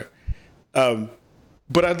makes better.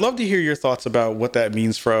 But I'd love to hear your thoughts about what that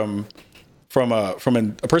means from a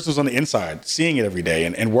person who's on the inside, seeing it every day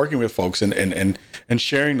and working with folks and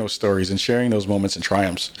sharing those stories and sharing those moments and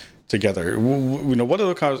triumphs together. You know, what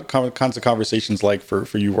are the kinds of conversations like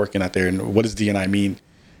for you working out there, and what does D&I mean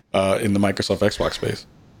in the Microsoft Xbox space?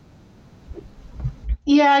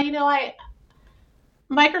 Yeah, you know,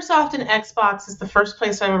 Microsoft and Xbox is the first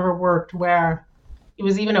place I've ever worked where it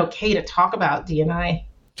was even okay to talk about D&I.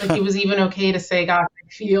 Like, it was even okay to say, gosh, I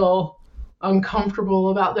feel uncomfortable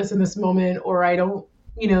about this in this moment, or I don't,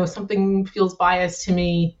 you know, something feels biased to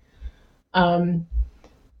me. And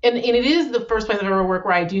it is the first place I've ever worked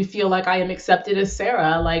where I do feel like I am accepted as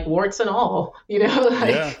Sarah, like, warts and all, you know,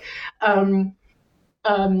 like, and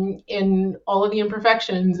all of the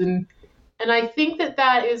imperfections. And I think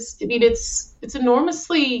that is, I mean, it's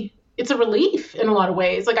enormously, it's a relief in a lot of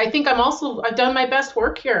ways. Like, I think I've done my best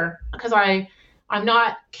work here, because I'm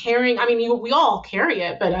not carrying, I mean, we all carry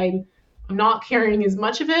it, but I'm not carrying as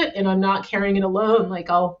much of it, and I'm not carrying it alone. Like,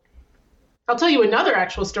 I'll tell you another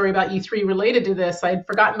actual story about E3 related to this. I had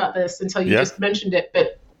forgotten about this until you just mentioned it.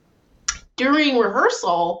 But during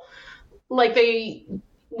rehearsal, like,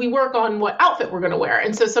 we work on what outfit we're going to wear.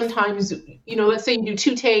 And so sometimes, you know, let's say you do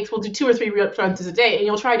 2 takes, we'll do 2 or 3 runs a day, and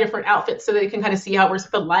you'll try different outfits so they can kind of see how it works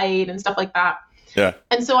with the light and stuff like that. Yeah.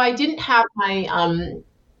 And so I didn't have my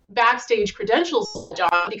backstage credentials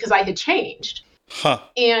job because I had changed.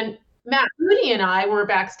 And Matt Moody and I were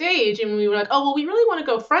backstage, and we were like, oh, well, we really want to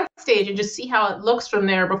go front stage and just see how it looks from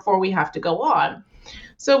there before we have to go on.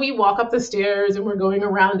 So we walk up the stairs, and we're going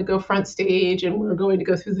around to go front stage, and we're going to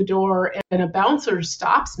go through the door, and a bouncer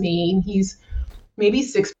stops me, and he's maybe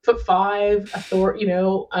 6'5", you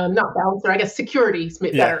know, not bouncer, I guess security is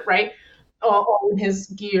better, right? All in his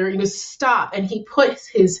gear. He goes, stop, and he puts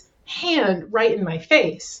his hand right in my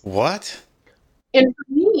face. What? And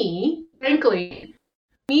for me, frankly,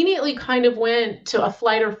 immediately kind of went to a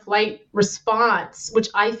fight or flight response, which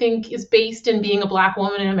I think is based in being a Black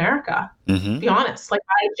woman in America. To be honest, like,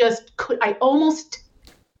 I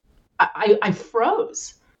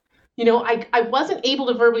froze. You know, I wasn't able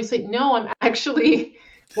to verbally say, no, I'm actually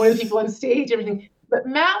one of the people on stage, everything. But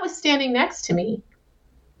Matt was standing next to me,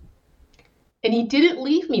 and he didn't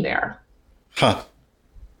leave me there.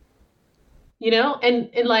 You know, and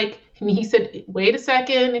he said, wait a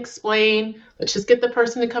second, explain. Let's just get the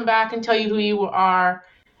person to come back and tell you who you are.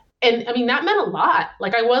 And I mean, that meant a lot.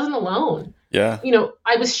 Like, I wasn't alone. Yeah. You know,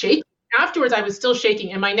 I was shaking. Afterwards, I was still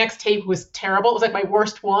shaking, and my next tape was terrible. It was like my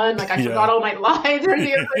worst one. Like, I forgot all my lines. Or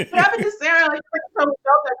anything. Like, what happened to Sarah? Like,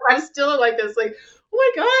 I was still like this, like, oh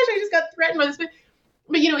my gosh, I just got threatened by this.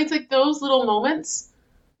 But, you know, it's like those little moments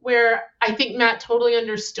where I think Matt totally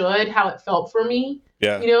understood how it felt for me.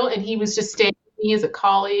 Yeah. You know, and he was just staying with me as a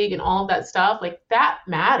colleague and all of that stuff. Like, that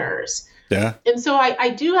matters. Yeah. And so I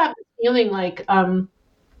do have the feeling like,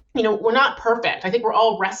 you know, we're not perfect. I think we're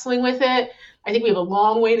all wrestling with it. I think we have a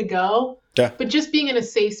long way to go. Yeah. But just being in a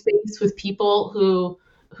safe space with people who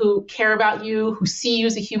care about you, who see you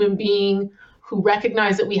as a human being, who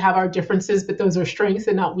recognize that we have our differences, but those are strengths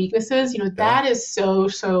and not weaknesses. You know, that is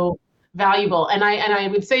so valuable. And I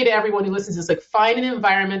would say to everyone who listens to this, like, find an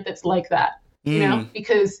environment that's like that, you know,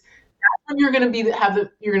 because that's when you're going to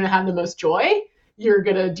you're going to have the most joy. You're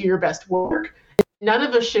going to do your best work. None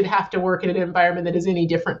of us should have to work in an environment that is any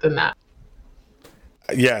different than that.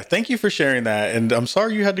 Yeah, thank you for sharing that, and I'm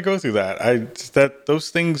sorry you had to go through that. Those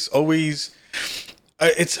things always,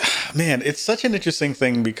 it's such an interesting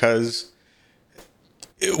thing because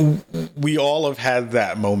we all have had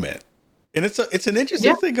that moment, and it's an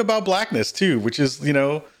interesting thing about Blackness too, which is, you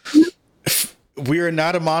know, we are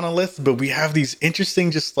not a monolith, but we have these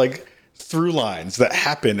interesting just like through lines that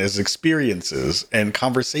happen as experiences and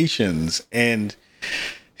conversations and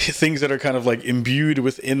things that are kind of like imbued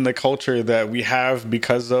within the culture that we have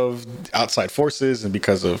because of outside forces and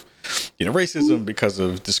because of, you know, racism, because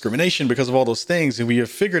of discrimination, because of all those things. And we have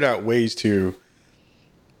figured out ways to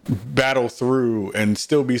battle through and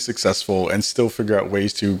still be successful and still figure out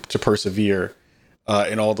ways to persevere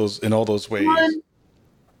in all those ways.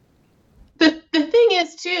 The thing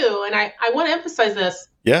is too, and I want to emphasize this.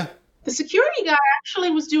 Yeah. The security guy actually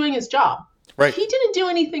was doing his job. Right. He didn't do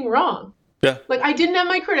anything wrong. Yeah. Like, I didn't have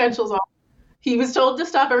my credentials on. He was told to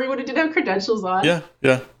stop everyone who didn't have credentials on. Yeah.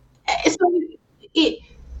 Yeah. So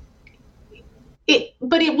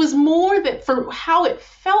but it was more that for how it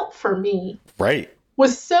felt for me. Right.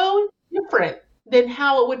 Was so different than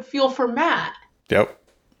how it would feel for Matt. Yep.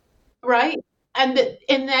 Right. And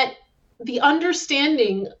that the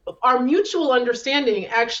understanding, our mutual understanding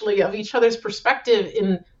actually of each other's perspective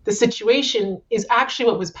in the situation is actually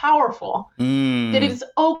what was powerful. That it's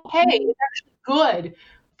okay, it's actually good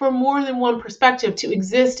for more than one perspective to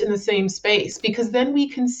exist in the same space, because then we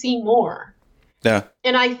can see more. Yeah.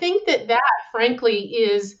 And I think that frankly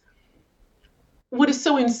is what is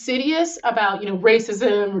so insidious about, you know,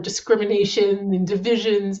 racism or discrimination and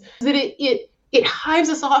divisions, that it hives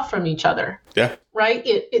us off from each other. Yeah. Right.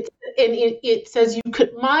 It says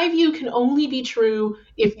my view can only be true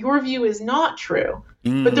if your view is not true.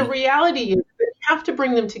 But the reality is that you have to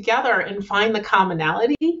bring them together and find the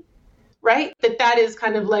commonality, right? That is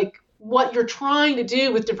kind of like what you're trying to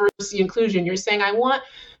do with diversity inclusion. You're saying, I want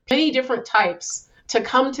many different types to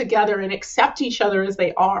come together and accept each other as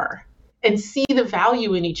they are and see the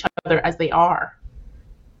value in each other as they are.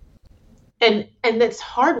 And that's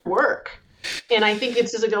hard work. And I think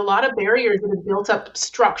it's just like a lot of barriers that have built up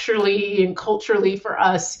structurally and culturally for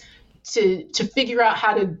us to figure out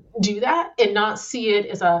how to do that and not see it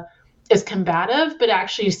as combative, but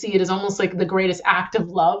actually see it as almost like the greatest act of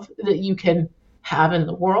love that you can have in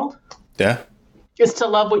the world. Yeah. Just to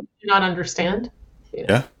love what you do not understand. You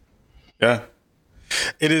know? Yeah.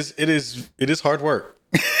 It is hard work.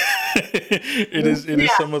 It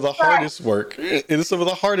is some of the hardest work. It is some of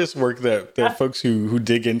the hardest work that folks who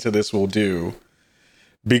dig into this will do,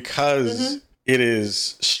 because it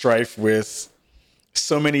is strife with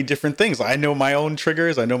so many different things. I know my own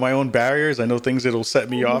triggers. I know my own barriers. I know things that'll set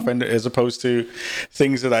me off, and as opposed to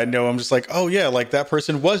things that I know I'm just like, oh yeah, like that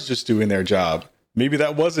person was just doing their job. Maybe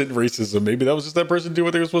that wasn't racism. Maybe that was just that person doing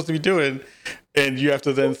what they were supposed to be doing. And you have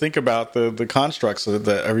to then think about the constructs that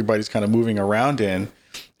everybody's kind of moving around in,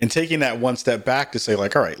 and taking that one step back to say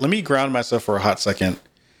like, all right, let me ground myself for a hot second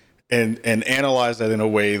and analyze that in a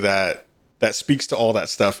way that speaks to all that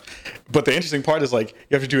stuff. But the interesting part is like,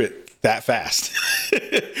 you have to do it that fast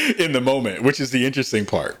in the moment, which is the interesting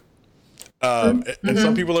part. And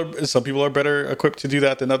some people are better equipped to do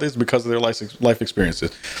that than others because of their life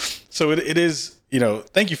experiences. So it is, you know,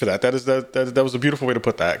 thank you for that. That was a beautiful way to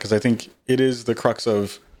put that, because I think it is the crux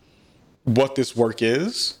of what this work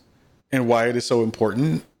is and why it is so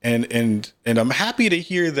important. And I'm happy to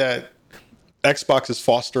hear that Xbox is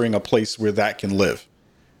fostering a place where that can live.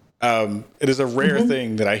 It is a rare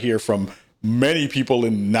thing that I hear from many people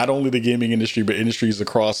in not only the gaming industry, but industries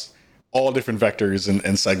across all different vectors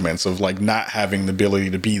and segments, of like not having the ability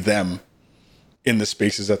to be them in the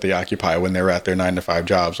spaces that they occupy when they're at their 9-to-5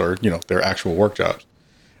 jobs, or, you know, their actual work jobs.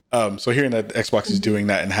 So hearing that Xbox is doing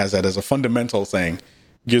that and has that as a fundamental thing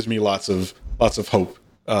gives me lots of hope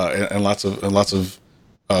and lots of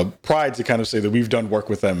pride to kind of say that we've done work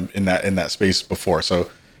with them in that space before. So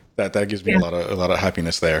that gives me a lot of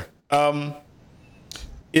happiness there.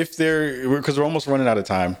 Because we're almost running out of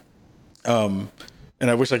time, and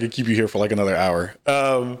I wish I could keep you here for like another hour.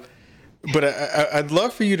 But I'd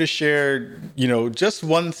love for you to share, you know, just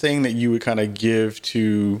one thing that you would kind of give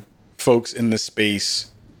to folks in the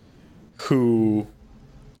space who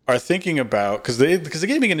are thinking about, because the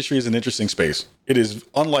gaming industry is an interesting space. It is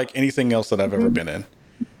unlike anything else that I've ever been in.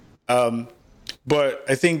 But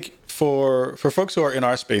I think for folks who are in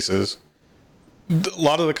our spaces, a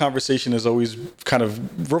lot of the conversation is always kind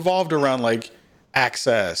of revolved around like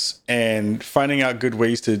access and finding out good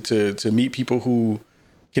ways to meet people who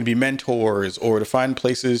can be mentors, or to find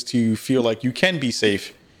places to feel like you can be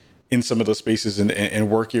safe in some of those spaces and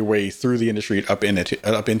work your way through the industry up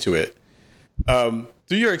into it.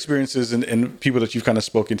 Through your experiences and people that you've kind of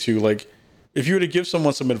spoken to, like, if you were to give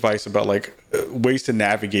someone some advice about like ways to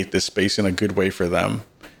navigate this space in a good way for them,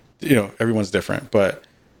 everyone's different, but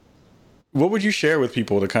what would you share with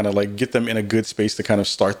people to kind of like get them in a good space to kind of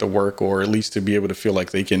start the work, or at least to be able to feel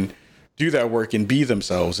like they can do that work and be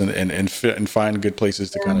themselves and fit and find good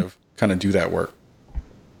places to kind of do that work?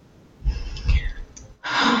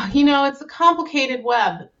 It's a complicated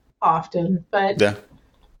web often, but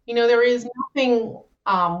there is nothing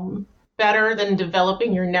better than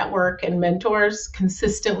developing your network and mentors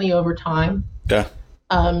consistently over time. Yeah.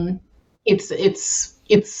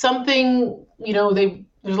 It's something,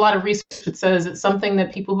 there's a lot of research that says it's something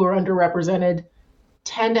that people who are underrepresented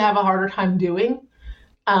tend to have a harder time doing.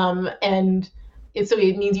 So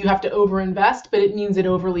it means you have to overinvest, but it means it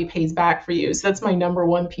overly pays back for you. So that's my number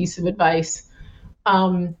one piece of advice.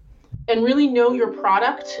 And really know your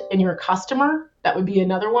product and your customer. That would be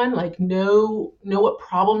another one. Like know what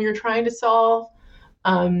problem you're trying to solve,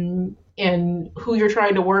 and who you're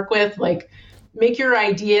trying to work with. Like make your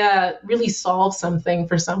idea really solve something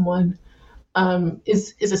for someone.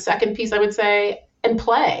 Is a second piece I would say, and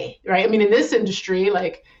play, right? I mean, in this industry,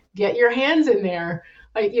 like get your hands in there,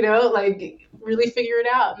 like really figure it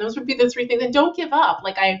out. And those would be the three things. And don't give up.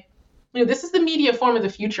 Like this is the media form of the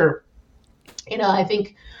future. I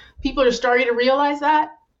think people are starting to realize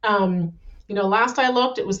that. Last I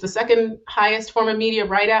looked, it was the second highest form of media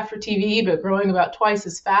right after TV, but growing about twice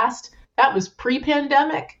as fast. That was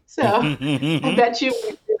pre-pandemic. So I bet you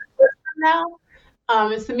now.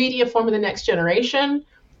 It's the media form of the next generation.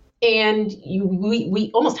 And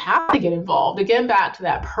we almost have to get involved. Again, back to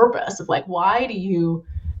that purpose of like, why do you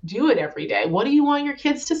do it every day? What do you want your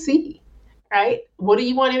kids to see, right? What do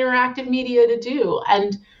you want interactive media to do?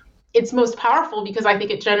 And it's most powerful because I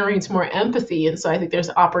think it generates more empathy. And so I think there's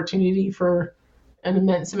opportunity for an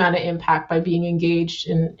immense amount of impact by being engaged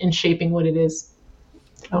in shaping what it is.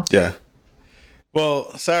 So. Yeah.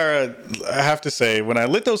 Well, Sarah, I have to say, when I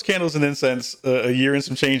lit those candles and incense a year and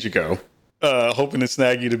some change ago, hoping to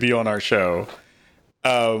snag you to be on our show,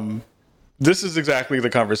 this is exactly the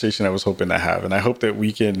conversation I was hoping to have. And I hope that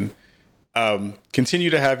we can continue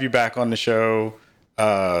to have you back on the show.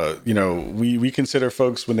 We consider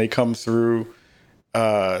folks when they come through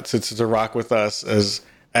to rock with us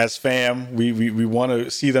as fam. We want to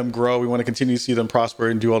see them grow. We want to continue to see them prosper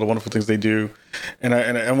and do all the wonderful things they do. And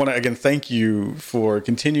I want to again thank you for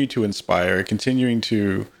continuing to inspire, continuing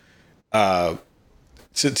to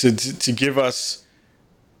give us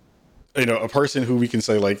a person who we can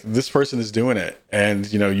say like this person is doing it,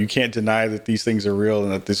 and you can't deny that these things are real,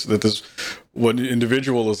 and that this one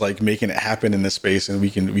individual is like making it happen in this space, and we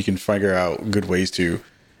can figure out good ways to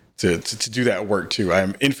do that work too. I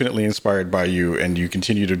am infinitely inspired by you, and you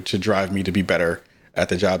continue to drive me to be better at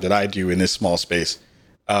the job that I do in this small space.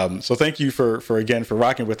 So thank you for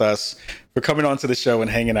rocking with us, for coming onto the show and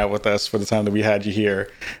hanging out with us for the time that we had you here.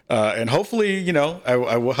 And hopefully,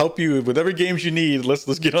 I will help you with whatever games you need.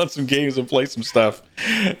 Let's get on some games and play some stuff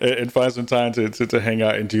and find some time to hang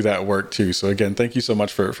out and do that work too. So again, thank you so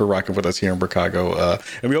much for rocking with us here in Chicago.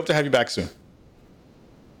 And we hope to have you back soon.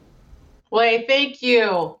 Well, thank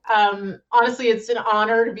you. Honestly, it's an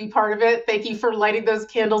honor to be part of it. Thank you for lighting those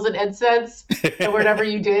candles and incense or whatever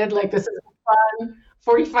you did. Like, this is fun.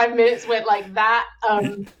 45 minutes went like that.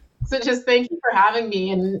 So just thank you for having me,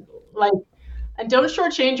 and don't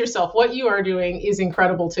shortchange yourself. What you are doing is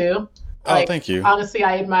incredible too. Thank you. Honestly,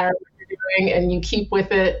 I admire what you're doing, and you keep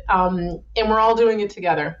with it. And we're all doing it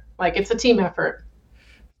together. Like, it's a team effort.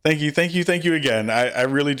 Thank you again. I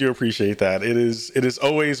really do appreciate that. It is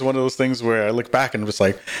always one of those things where I look back and I'm just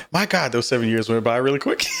like, my God, those 7 years went by really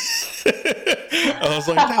quick. I was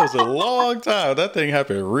like, that was a long time. That thing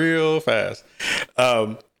happened real fast.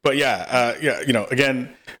 But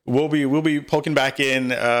again, we'll be poking back in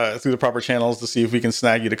through the proper channels to see if we can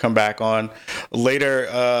snag you to come back on later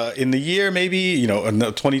in the year, maybe, in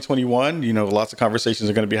 2021. Lots of conversations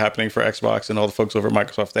are going to be happening for Xbox and all the folks over at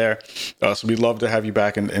Microsoft there. So we'd love to have you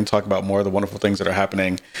back and talk about more of the wonderful things that are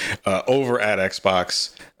happening over at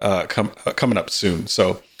Xbox coming up soon.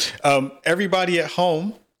 So everybody at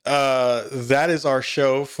home, that is our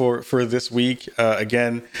show for this week.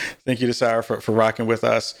 Again, thank you to Sarah for rocking with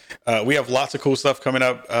us. We have lots of cool stuff coming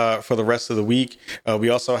up for the rest of the week. We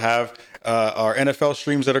also have our NFL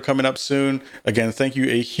streams that are coming up soon. Again, thank you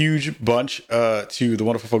a huge bunch to the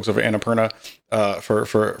wonderful folks over at Annapurna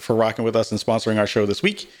for rocking with us and sponsoring our show this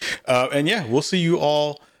week. And yeah, we'll see you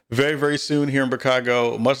all very, very soon here in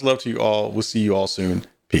Chicago. Much love to you all. We'll see you all soon.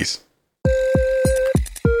 Peace.